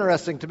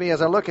interesting to me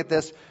as I look at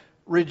this,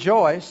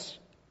 rejoice,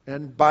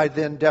 and by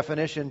then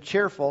definition,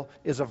 cheerful,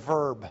 is a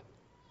verb.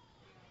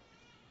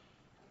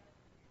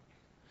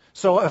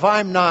 So if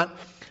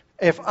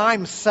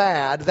I'm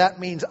sad, that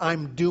means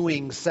I'm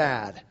doing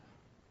sad.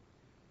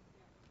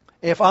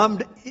 If I'm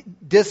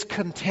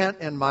discontent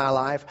in my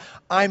life,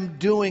 I'm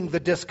doing the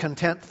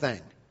discontent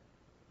thing.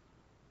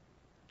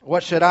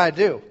 What should I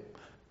do?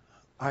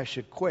 I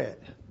should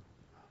quit.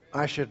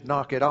 I should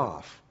knock it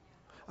off.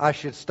 I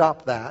should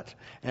stop that,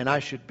 and I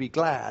should be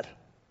glad.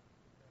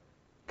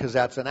 Because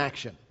that's an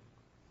action.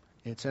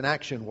 It's an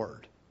action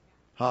word.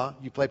 Huh?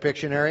 You play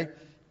Pictionary?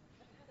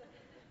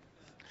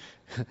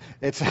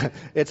 It's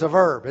a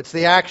verb. It's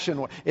the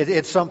action.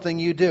 It's something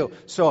you do.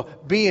 So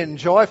being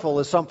joyful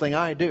is something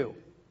I do.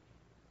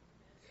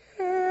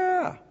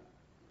 Yeah.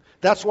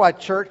 That's why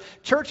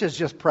church is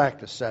just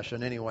practice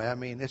session anyway. I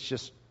mean, it's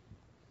just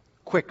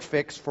quick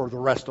fix for the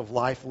rest of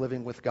life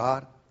living with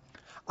God.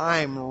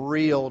 I'm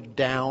real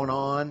down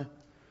on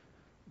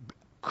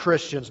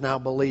Christians now,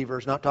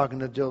 believers, not talking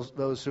to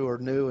those who are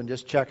new and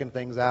just checking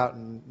things out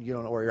and you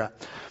don't know where you're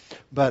at.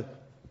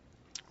 But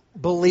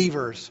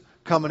believers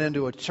coming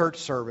into a church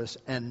service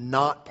and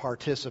not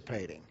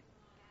participating.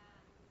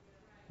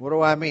 What do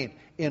I mean?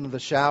 In the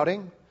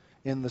shouting,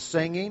 in the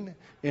singing,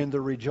 in the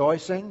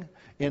rejoicing,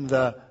 in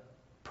the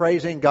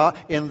praising God,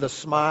 in the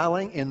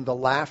smiling, in the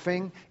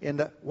laughing, in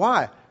the...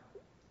 Why?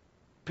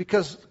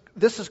 Because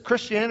this is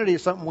Christianity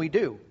is something we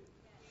do.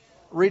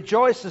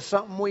 Rejoice is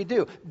something we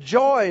do.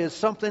 Joy is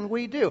something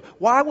we do.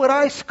 Why would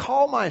I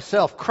call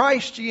myself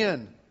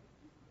Christian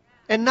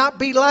and not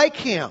be like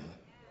Him?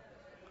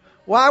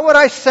 Why would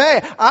I say,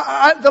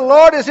 the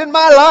Lord is in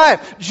my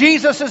life.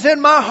 Jesus is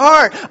in my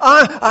heart.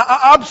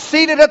 I'm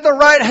seated at the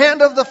right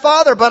hand of the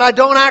Father, but I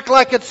don't act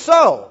like it's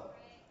so.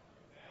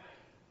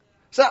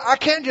 So I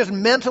can't just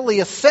mentally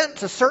assent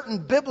to certain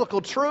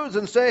biblical truths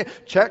and say,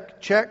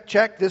 check, check,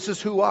 check, this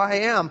is who I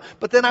am.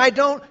 But then I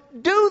don't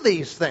do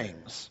these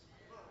things.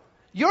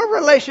 Your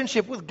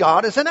relationship with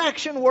God is an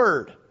action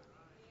word.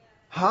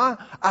 Huh?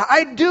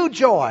 I do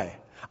joy.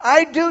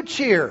 I do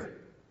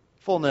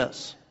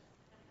cheerfulness.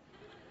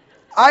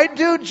 I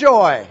do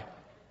joy.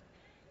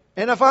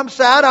 And if I'm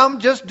sad, I'm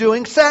just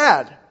doing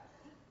sad.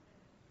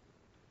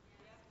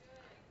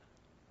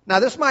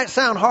 Now this might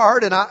sound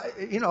hard and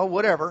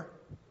whatever.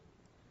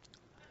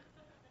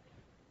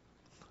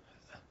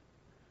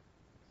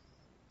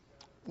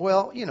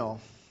 Well,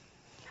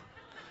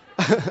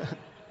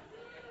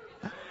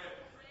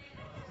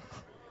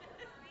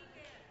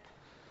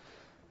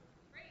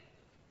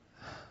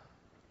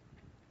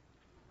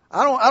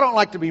 I don't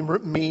like to be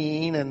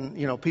mean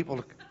and,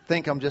 people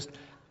think I'm just...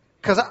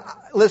 Because,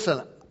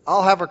 listen,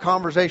 I'll have a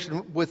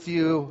conversation with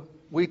you.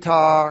 We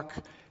talk.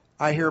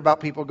 I hear about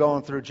people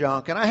going through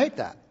junk, and I hate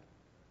that.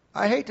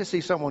 I hate to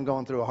see someone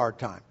going through a hard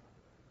time.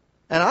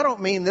 And I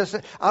don't mean this.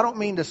 I don't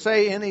mean to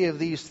say any of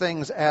these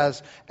things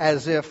as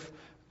if,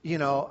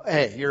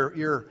 hey,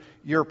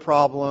 your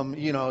problem.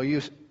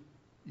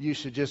 You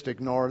should just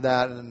ignore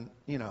that and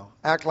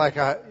act like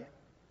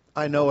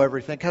I know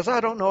everything, because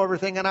I don't know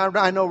everything, and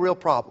I know real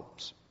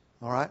problems.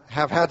 All right?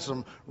 Have had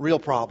some real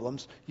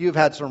problems. You've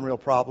had some real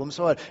problems.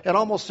 So it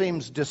almost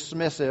seems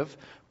dismissive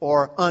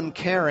or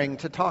uncaring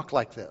to talk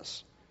like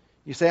this.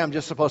 You say, I'm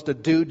just supposed to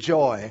do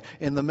joy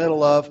in the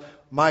middle of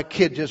my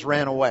kid just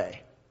ran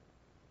away.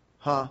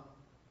 Huh?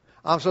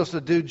 I'm supposed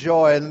to do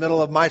joy in the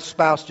middle of my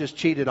spouse just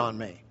cheated on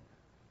me.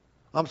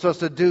 I'm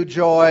supposed to do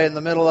joy in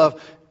the middle of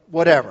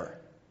whatever.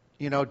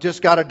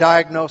 Just got a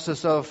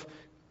diagnosis of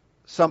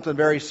something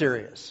very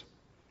serious.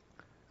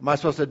 Am I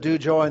supposed to do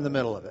joy in the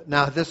middle of it?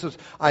 Now,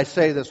 I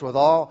say this with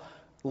all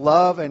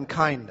love and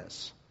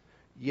kindness.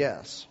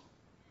 Yes.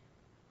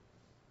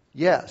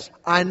 Yes.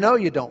 I know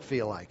you don't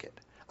feel like it.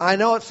 I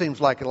know it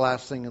seems like the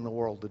last thing in the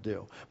world to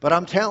do. But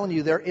I'm telling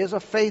you, there is a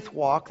faith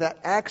walk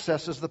that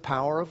accesses the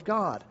power of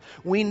God.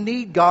 We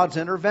need God's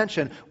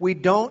intervention. We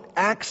don't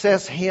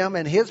access Him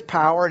and His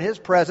power and His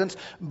presence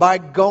by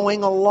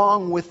going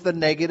along with the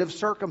negative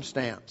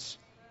circumstance.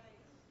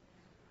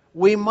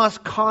 We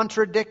must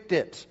contradict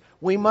it.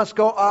 We must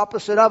go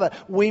opposite of it.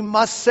 We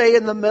must say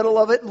in the middle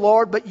of it,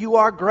 Lord, but you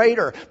are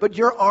greater. But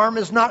your arm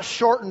is not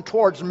shortened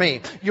towards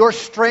me. Your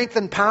strength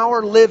and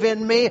power live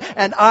in me,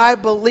 and I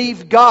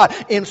believe God.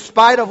 In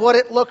spite of what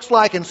it looks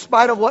like, in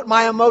spite of what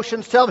my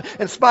emotions tell me,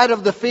 in spite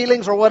of the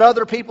feelings or what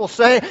other people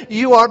say,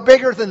 you are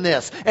bigger than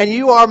this. And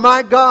you are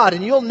my God,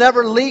 and you'll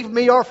never leave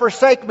me or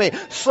forsake me.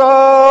 So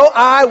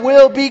I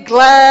will be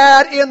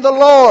glad in the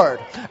Lord.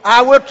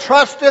 I will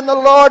trust in the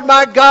Lord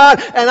my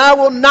God, and I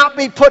will not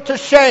be put to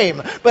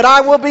shame. But I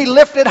will be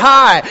lifted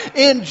high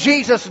in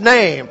Jesus'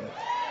 name.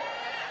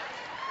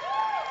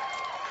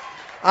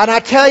 And I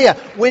tell you,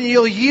 when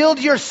you'll yield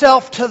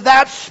yourself to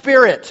that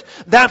spirit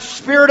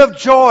of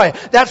joy,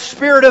 that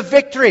spirit of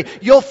victory,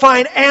 you'll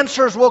find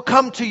answers will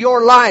come to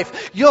your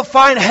life. You'll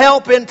find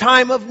help in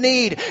time of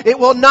need. It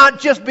will not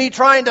just be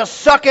trying to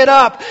suck it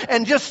up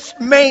and just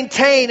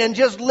maintain and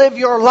just live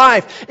your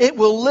life. It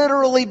will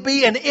literally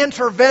be an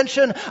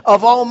intervention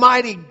of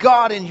Almighty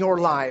God in your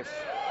life.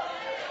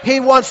 He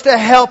wants to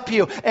help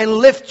you and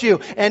lift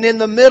you. And in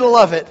the middle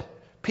of it,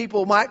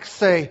 people might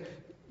say,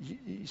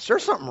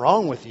 there's something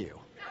wrong with you.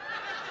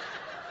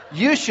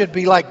 You should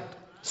be like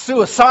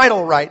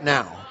suicidal right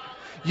now.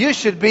 You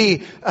should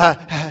be,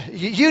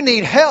 you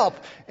need help.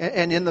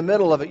 And in the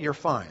middle of it, you're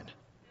fine.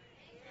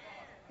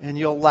 And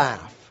you'll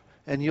laugh.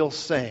 And you'll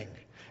sing.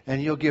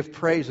 And you'll give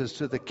praises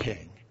to the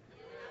King.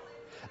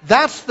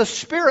 That's the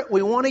spirit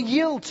we want to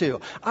yield to.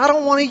 I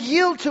don't want to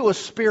yield to a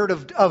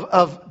spirit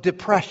of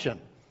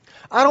depression.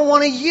 I don't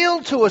want to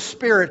yield to a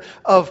spirit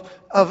of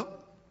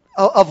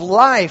of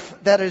life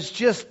that is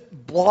just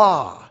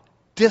blah,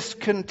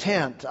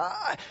 discontent.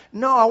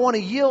 No, I want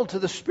to yield to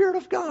the Spirit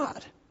of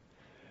God.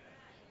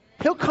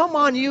 He'll come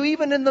on you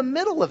even in the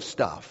middle of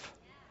stuff.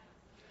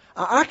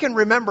 I can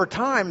remember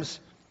times,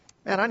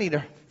 man, I need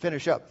to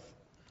finish up.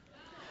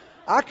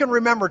 I can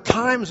remember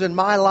times in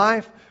my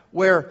life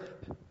where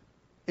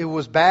it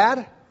was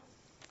bad,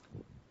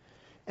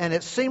 and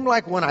it seemed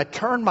like when I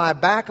turned my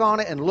back on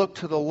it and looked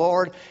to the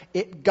Lord,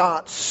 it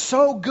got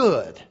so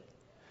good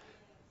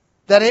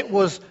that it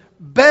was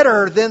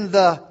better than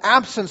the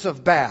absence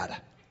of bad.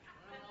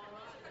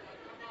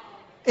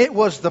 It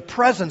was the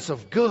presence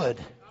of good.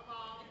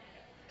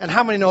 And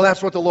how many know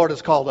that's what the Lord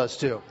has called us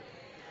to?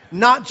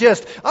 Not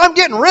just, I'm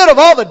getting rid of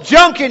all the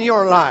junk in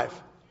your life.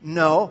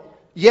 No,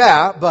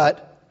 yeah,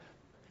 but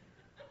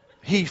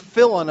He's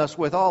filling us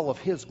with all of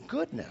His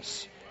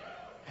goodness.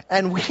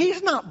 And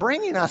He's not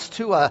bringing us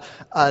to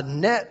a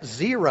net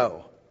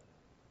zero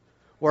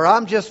where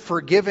I'm just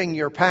forgiving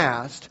your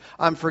past,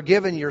 I'm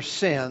forgiving your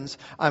sins,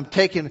 I'm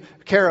taking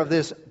care of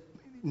this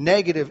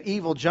negative,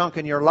 evil junk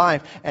in your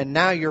life, and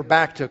now you're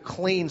back to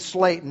clean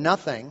slate,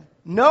 nothing.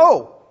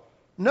 No,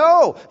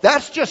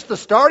 that's just the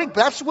starting.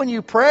 That's when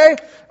you pray.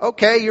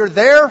 Okay, you're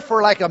there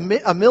for like a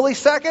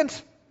millisecond,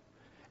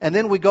 and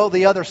then we go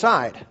the other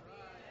side,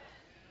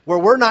 where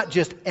we're not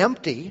just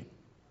empty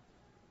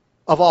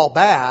of all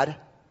bad.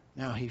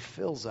 Now He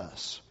fills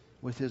us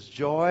with His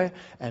joy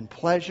and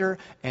pleasure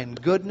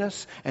and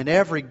goodness, and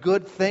every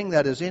good thing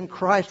that is in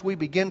Christ we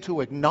begin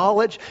to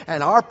acknowledge,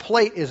 and our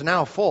plate is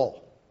now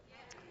full.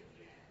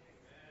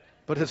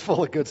 But it's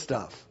full of good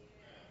stuff.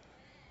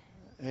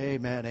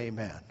 Amen,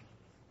 amen.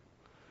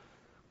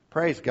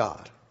 Praise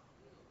God.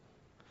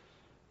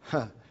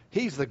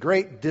 He's the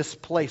great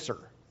displacer.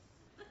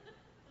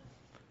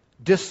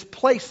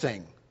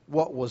 Displacing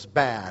what was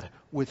bad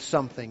with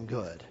something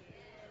good.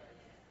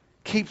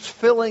 Keeps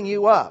filling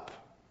you up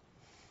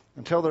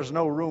until there's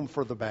no room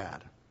for the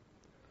bad.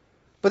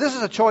 But this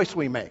is a choice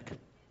we make.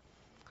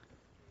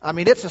 I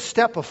mean, it's a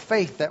step of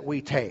faith that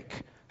we take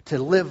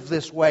to live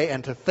this way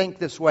and to think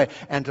this way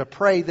and to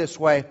pray this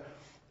way.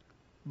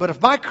 But if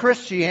my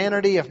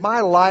Christianity, if my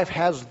life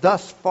has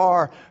thus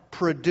far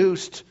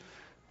produced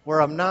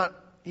where I'm not,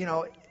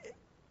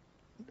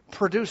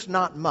 produced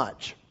not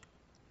much,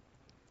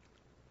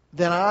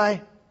 then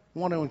I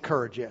want to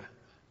encourage you.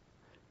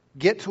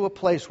 Get to a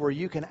place where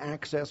you can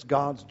access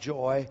God's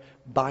joy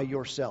by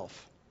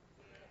yourself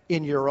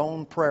in your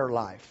own prayer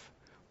life.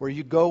 Where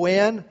you go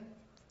in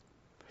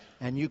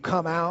and you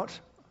come out.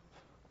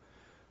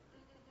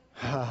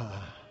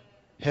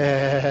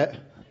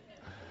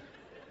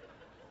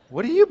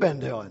 What have you been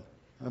doing?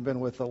 I've been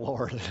with the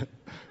Lord.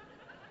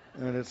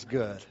 And it's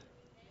good.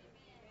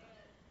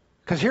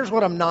 Because here's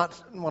what I'm not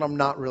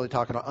really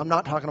talking about. I'm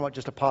not talking about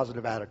just a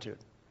positive attitude.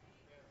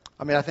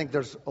 I mean, I think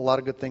there's a lot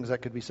of good things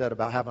that could be said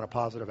about having a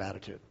positive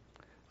attitude.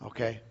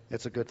 Okay?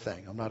 It's a good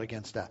thing. I'm not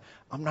against that.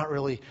 I'm not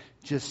really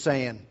just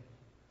saying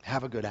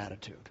have a good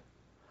attitude.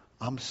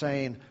 I'm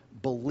saying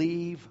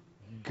believe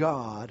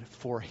God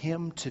for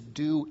Him to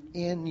do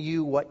in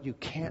you what you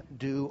can't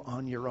do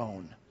on your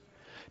own.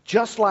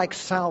 Just like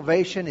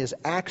salvation is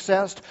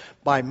accessed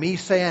by me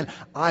saying,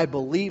 I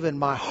believe in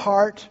my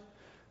heart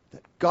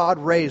that God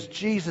raised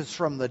Jesus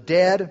from the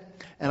dead,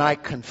 and I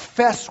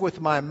confess with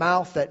my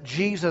mouth that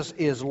Jesus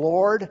is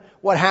Lord,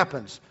 what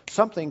happens?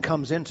 Something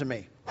comes into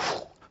me,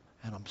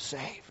 and I'm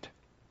saved.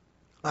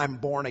 I'm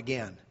born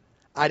again.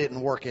 I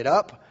didn't work it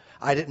up.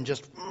 I didn't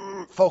just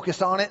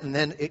focus on it and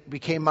then it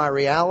became my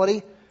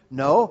reality.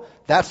 No,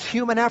 that's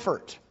human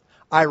effort.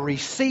 I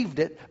received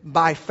it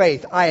by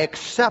faith. I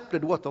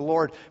accepted what the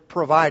Lord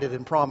provided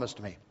and promised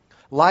me.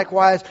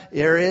 Likewise,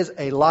 there is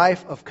a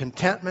life of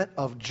contentment,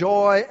 of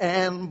joy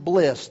and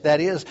bliss that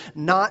is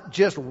not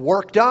just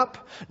worked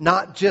up,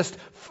 not just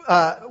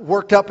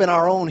worked up in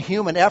our own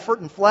human effort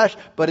and flesh,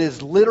 but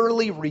is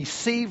literally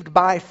received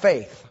by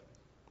faith.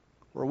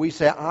 Where we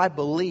say, I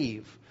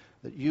believe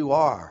that you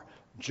are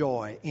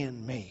joy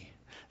in me.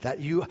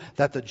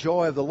 That the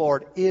joy of the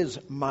Lord is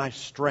my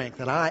strength.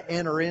 And I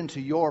enter into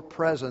your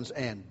presence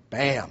and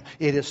bam.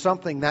 It is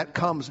something that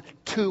comes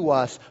to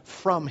us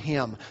from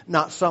Him,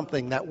 not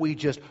something that we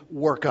just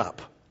work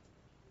up.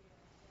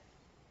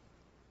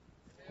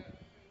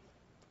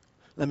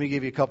 Let me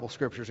give you a couple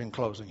scriptures in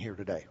closing here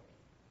today.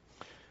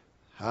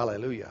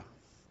 Hallelujah.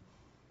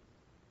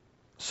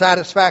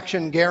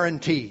 Satisfaction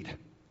guaranteed.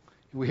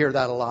 We hear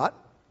that a lot.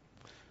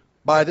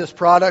 Buy this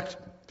product,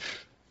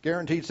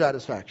 guaranteed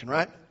satisfaction,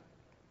 right?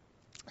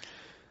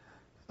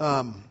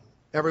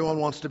 Everyone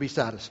wants to be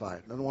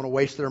satisfied. Doesn't want to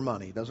waste their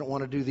money. Doesn't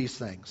want to do these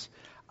things.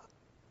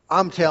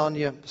 I'm telling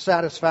you,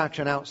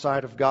 satisfaction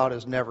outside of God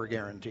is never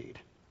guaranteed.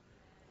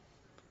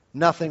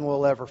 Nothing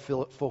will ever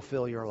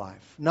fulfill your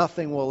life.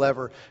 Nothing will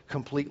ever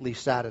completely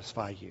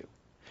satisfy you.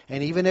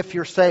 And even if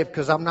you're saved,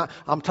 because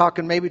I'm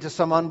talking maybe to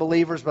some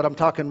unbelievers, but I'm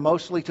talking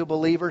mostly to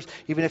believers.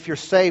 Even if you're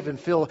saved and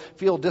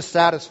feel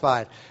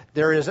dissatisfied,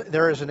 there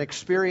is an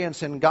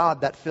experience in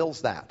God that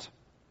fills that.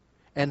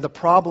 And the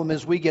problem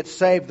is we get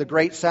saved, the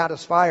great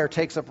satisfier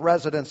takes up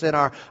residence in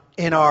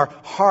our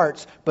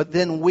hearts, but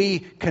then we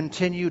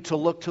continue to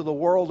look to the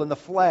world and the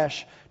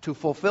flesh to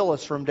fulfill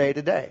us from day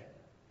to day.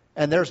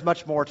 And there's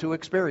much more to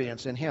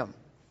experience in Him.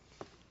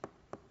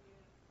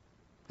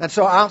 And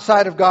so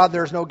outside of God,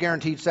 there's no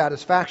guaranteed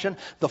satisfaction.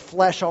 The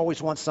flesh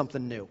always wants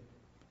something new,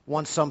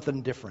 wants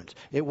something different.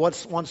 It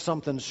wants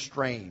something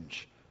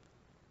strange.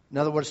 In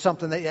other words,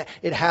 something that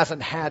it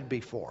hasn't had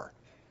before.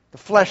 The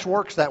flesh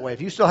works that way.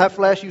 If you still have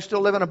flesh, you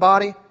still live in a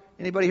body.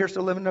 Anybody here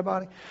still live in a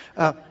body?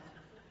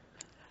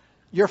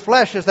 Your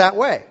flesh is that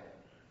way.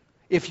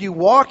 If you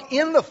walk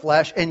in the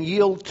flesh and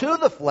yield to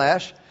the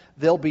flesh,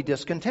 they'll be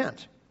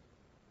discontent.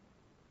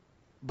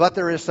 But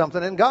there is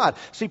something in God.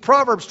 See,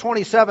 Proverbs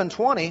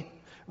 27:20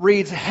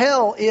 reads,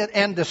 "Hell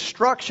and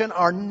destruction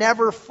are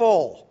never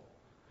full,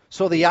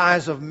 so the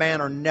eyes of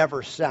man are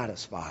never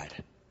satisfied."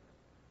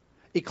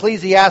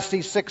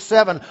 Ecclesiastes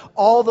 6:7,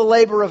 "All the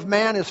labor of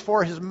man is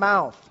for his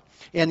mouth,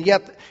 and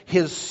yet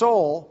the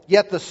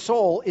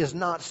soul is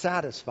not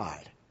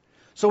satisfied."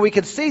 So we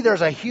can see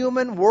there's a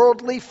human,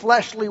 worldly,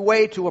 fleshly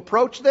way to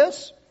approach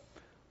this,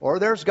 or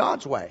there's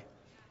God's way.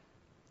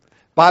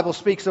 Bible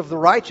speaks of the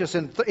righteous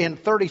in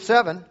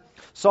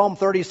Psalm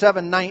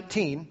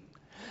 37:19.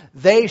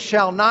 "They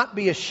shall not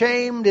be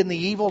ashamed in the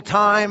evil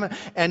time,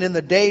 and in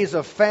the days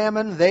of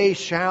famine they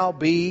shall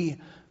be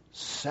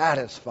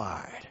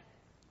satisfied."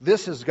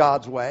 This is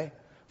God's way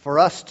for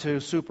us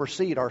to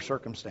supersede our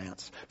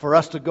circumstance, for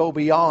us to go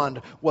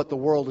beyond what the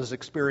world is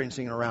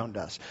experiencing around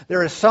us.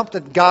 There is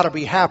something got to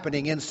be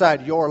happening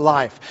inside your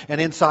life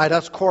and inside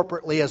us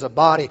corporately as a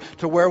body,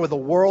 to where with the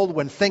world,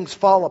 when things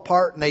fall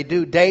apart, and they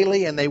do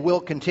daily, and they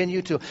will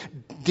continue to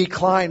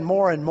decline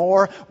more and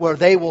more, where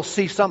they will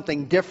see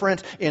something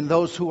different in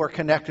those who are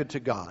connected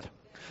to God.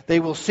 They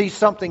will see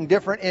something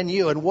different in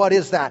you. And what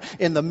is that?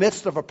 In the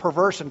midst of a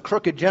perverse and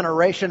crooked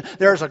generation,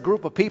 there's a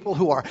group of people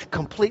who are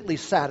completely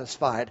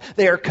satisfied.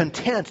 They are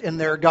content in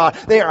their God.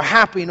 They are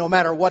happy no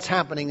matter what's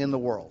happening in the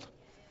world.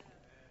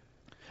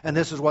 And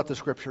this is what the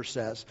Scripture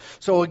says.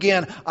 So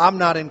again, I'm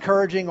not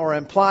encouraging or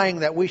implying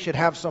that we should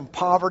have some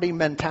poverty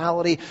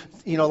mentality.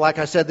 You know, like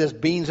I said, this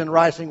beans and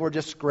rice thing, we're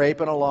just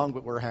scraping along,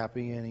 but we're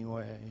happy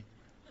anyway.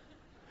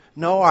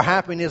 No, our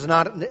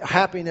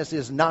happiness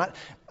is not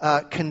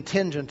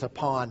contingent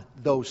upon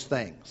those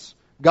things.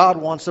 God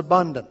wants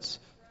abundance.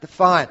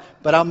 Fine.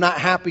 But I'm not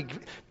happy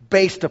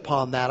based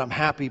upon that. I'm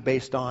happy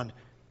based on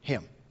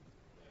Him.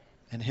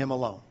 And Him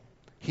alone.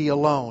 He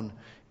alone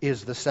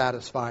is the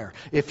satisfier.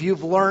 If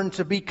you've learned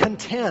to be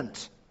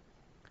content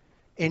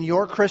in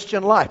your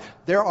Christian life,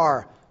 there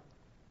are,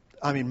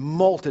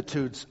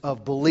 multitudes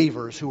of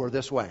believers who are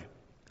this way.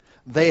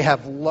 They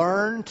have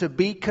learned to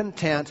be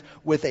content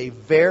with a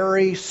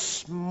very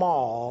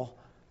small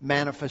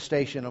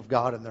manifestation of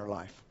God in their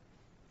life.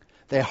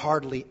 They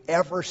hardly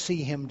ever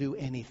see Him do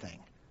anything,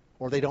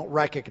 or they don't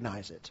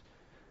recognize it.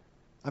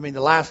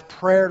 The last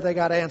prayer they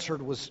got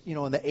answered was,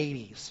 in the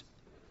 80s.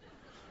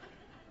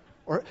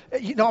 Or,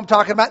 I'm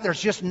talking about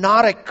there's just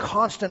not a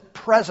constant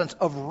presence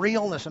of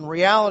realness and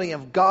reality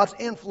of God's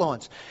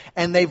influence.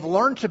 And they've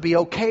learned to be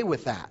okay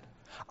with that.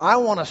 I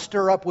want to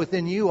stir up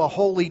within you a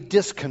holy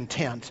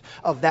discontent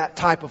of that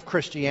type of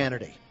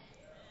Christianity.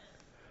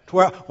 To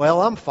where,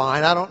 well, I'm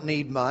fine, I don't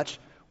need much.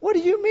 What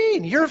do you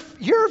mean? Your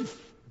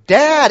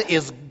dad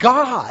is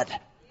God.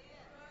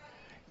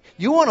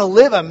 You want to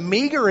live a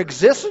meager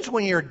existence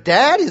when your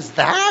dad is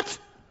that?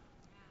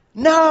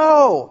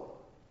 No!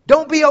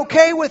 Don't be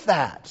okay with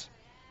that.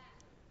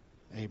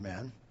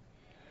 Amen.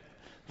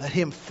 Let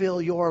Him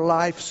fill your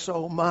life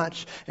so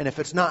much, and if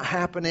it's not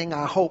happening,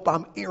 I hope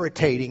I'm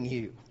irritating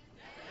you.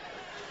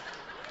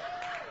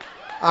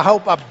 I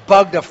hope I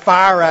bugged a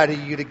fire out of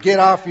you to get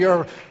off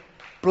your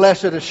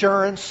blessed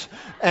assurance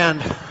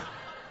and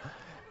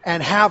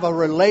have a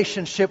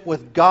relationship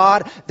with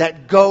God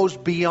that goes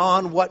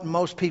beyond what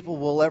most people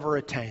will ever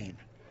attain,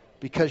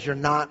 because you're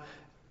not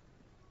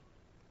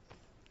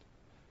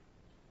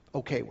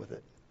okay with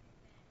it.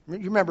 You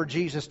remember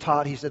Jesus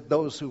taught, He said,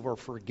 those who were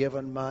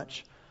forgiven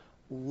much,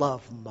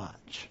 love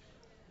much.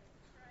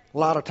 A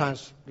lot of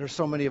times, there's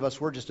so many of us,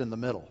 we're just in the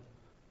middle.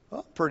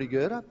 Well, pretty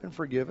good. I've been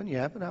forgiven.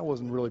 Yeah, but that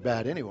wasn't really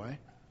bad anyway.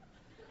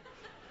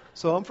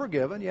 So I'm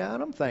forgiven. Yeah,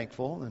 and I'm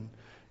thankful. And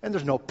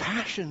there's no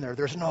passion there.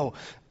 There's no,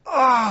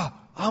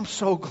 I'm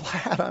so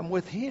glad I'm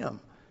with Him.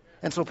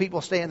 And so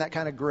people stay in that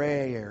kind of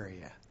gray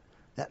area,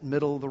 that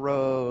middle of the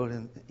road.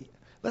 And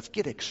let's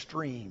get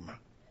extreme.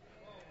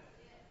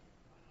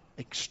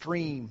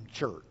 Extreme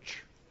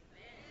church.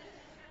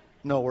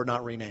 No, we're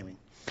not renaming.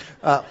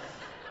 But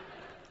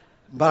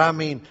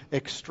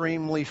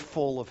extremely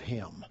full of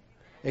Him.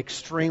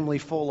 Extremely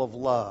full of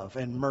love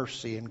and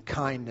mercy and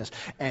kindness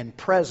and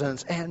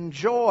presence and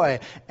joy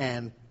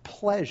and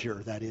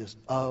pleasure that is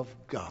of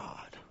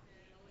God.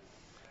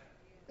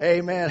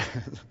 Amen.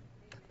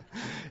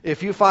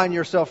 If you find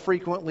yourself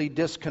frequently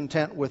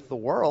discontent with the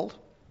world,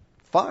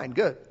 fine,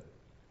 good.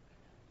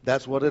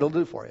 That's what it'll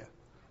do for you.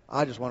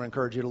 I just want to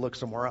encourage you to look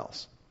somewhere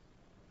else.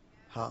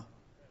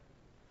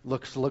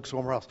 Look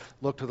somewhere else.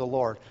 Look to the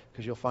Lord,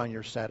 because you'll find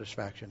your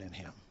satisfaction in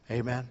Him.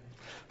 Amen.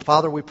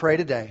 Father, we pray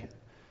today.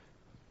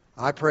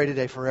 I pray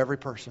today for every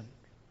person,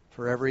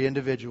 for every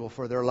individual,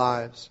 for their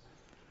lives.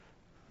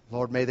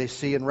 Lord, may they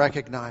see and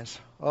recognize,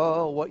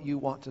 what you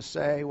want to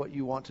say, what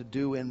you want to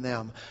do in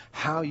them,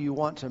 how you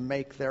want to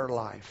make their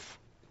life.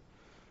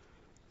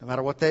 No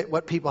matter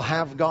what people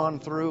have gone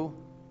through,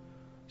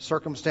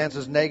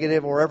 circumstances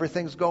negative or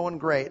everything's going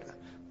great,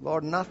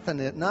 Lord,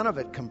 none of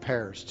it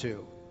compares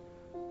to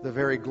the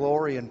very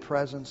glory and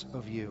presence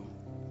of you.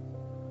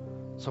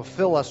 So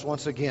fill us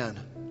once again.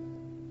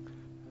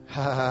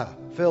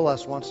 Fill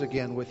us once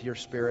again with your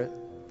Spirit.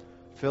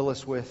 Fill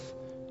us with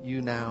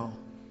you now.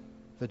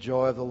 The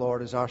joy of the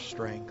Lord is our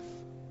strength.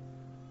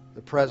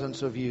 The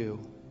presence of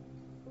you,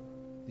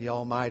 the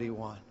Almighty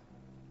One,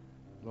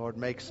 Lord,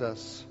 makes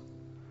us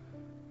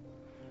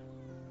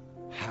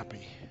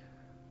happy,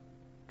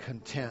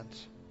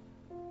 content,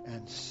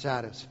 and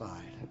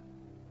satisfied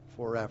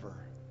forever.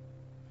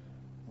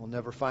 We'll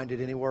never find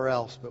it anywhere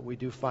else, but we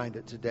do find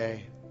it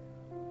today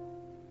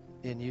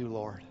in you,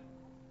 Lord.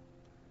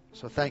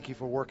 So thank you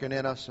for working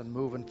in us and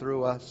moving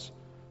through us,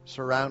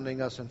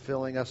 surrounding us and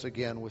filling us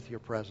again with your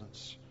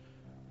presence,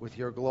 with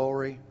your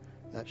glory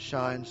that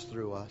shines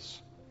through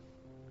us.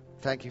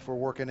 Thank you for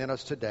working in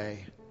us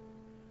today.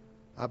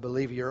 I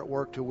believe you're at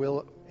work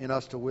in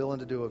us to will and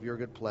to do of your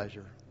good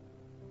pleasure.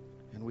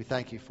 And we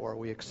thank you for it.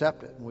 We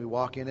accept it and we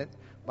walk in it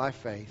by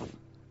faith.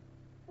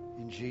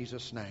 In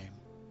Jesus' name.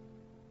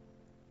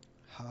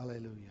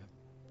 Hallelujah.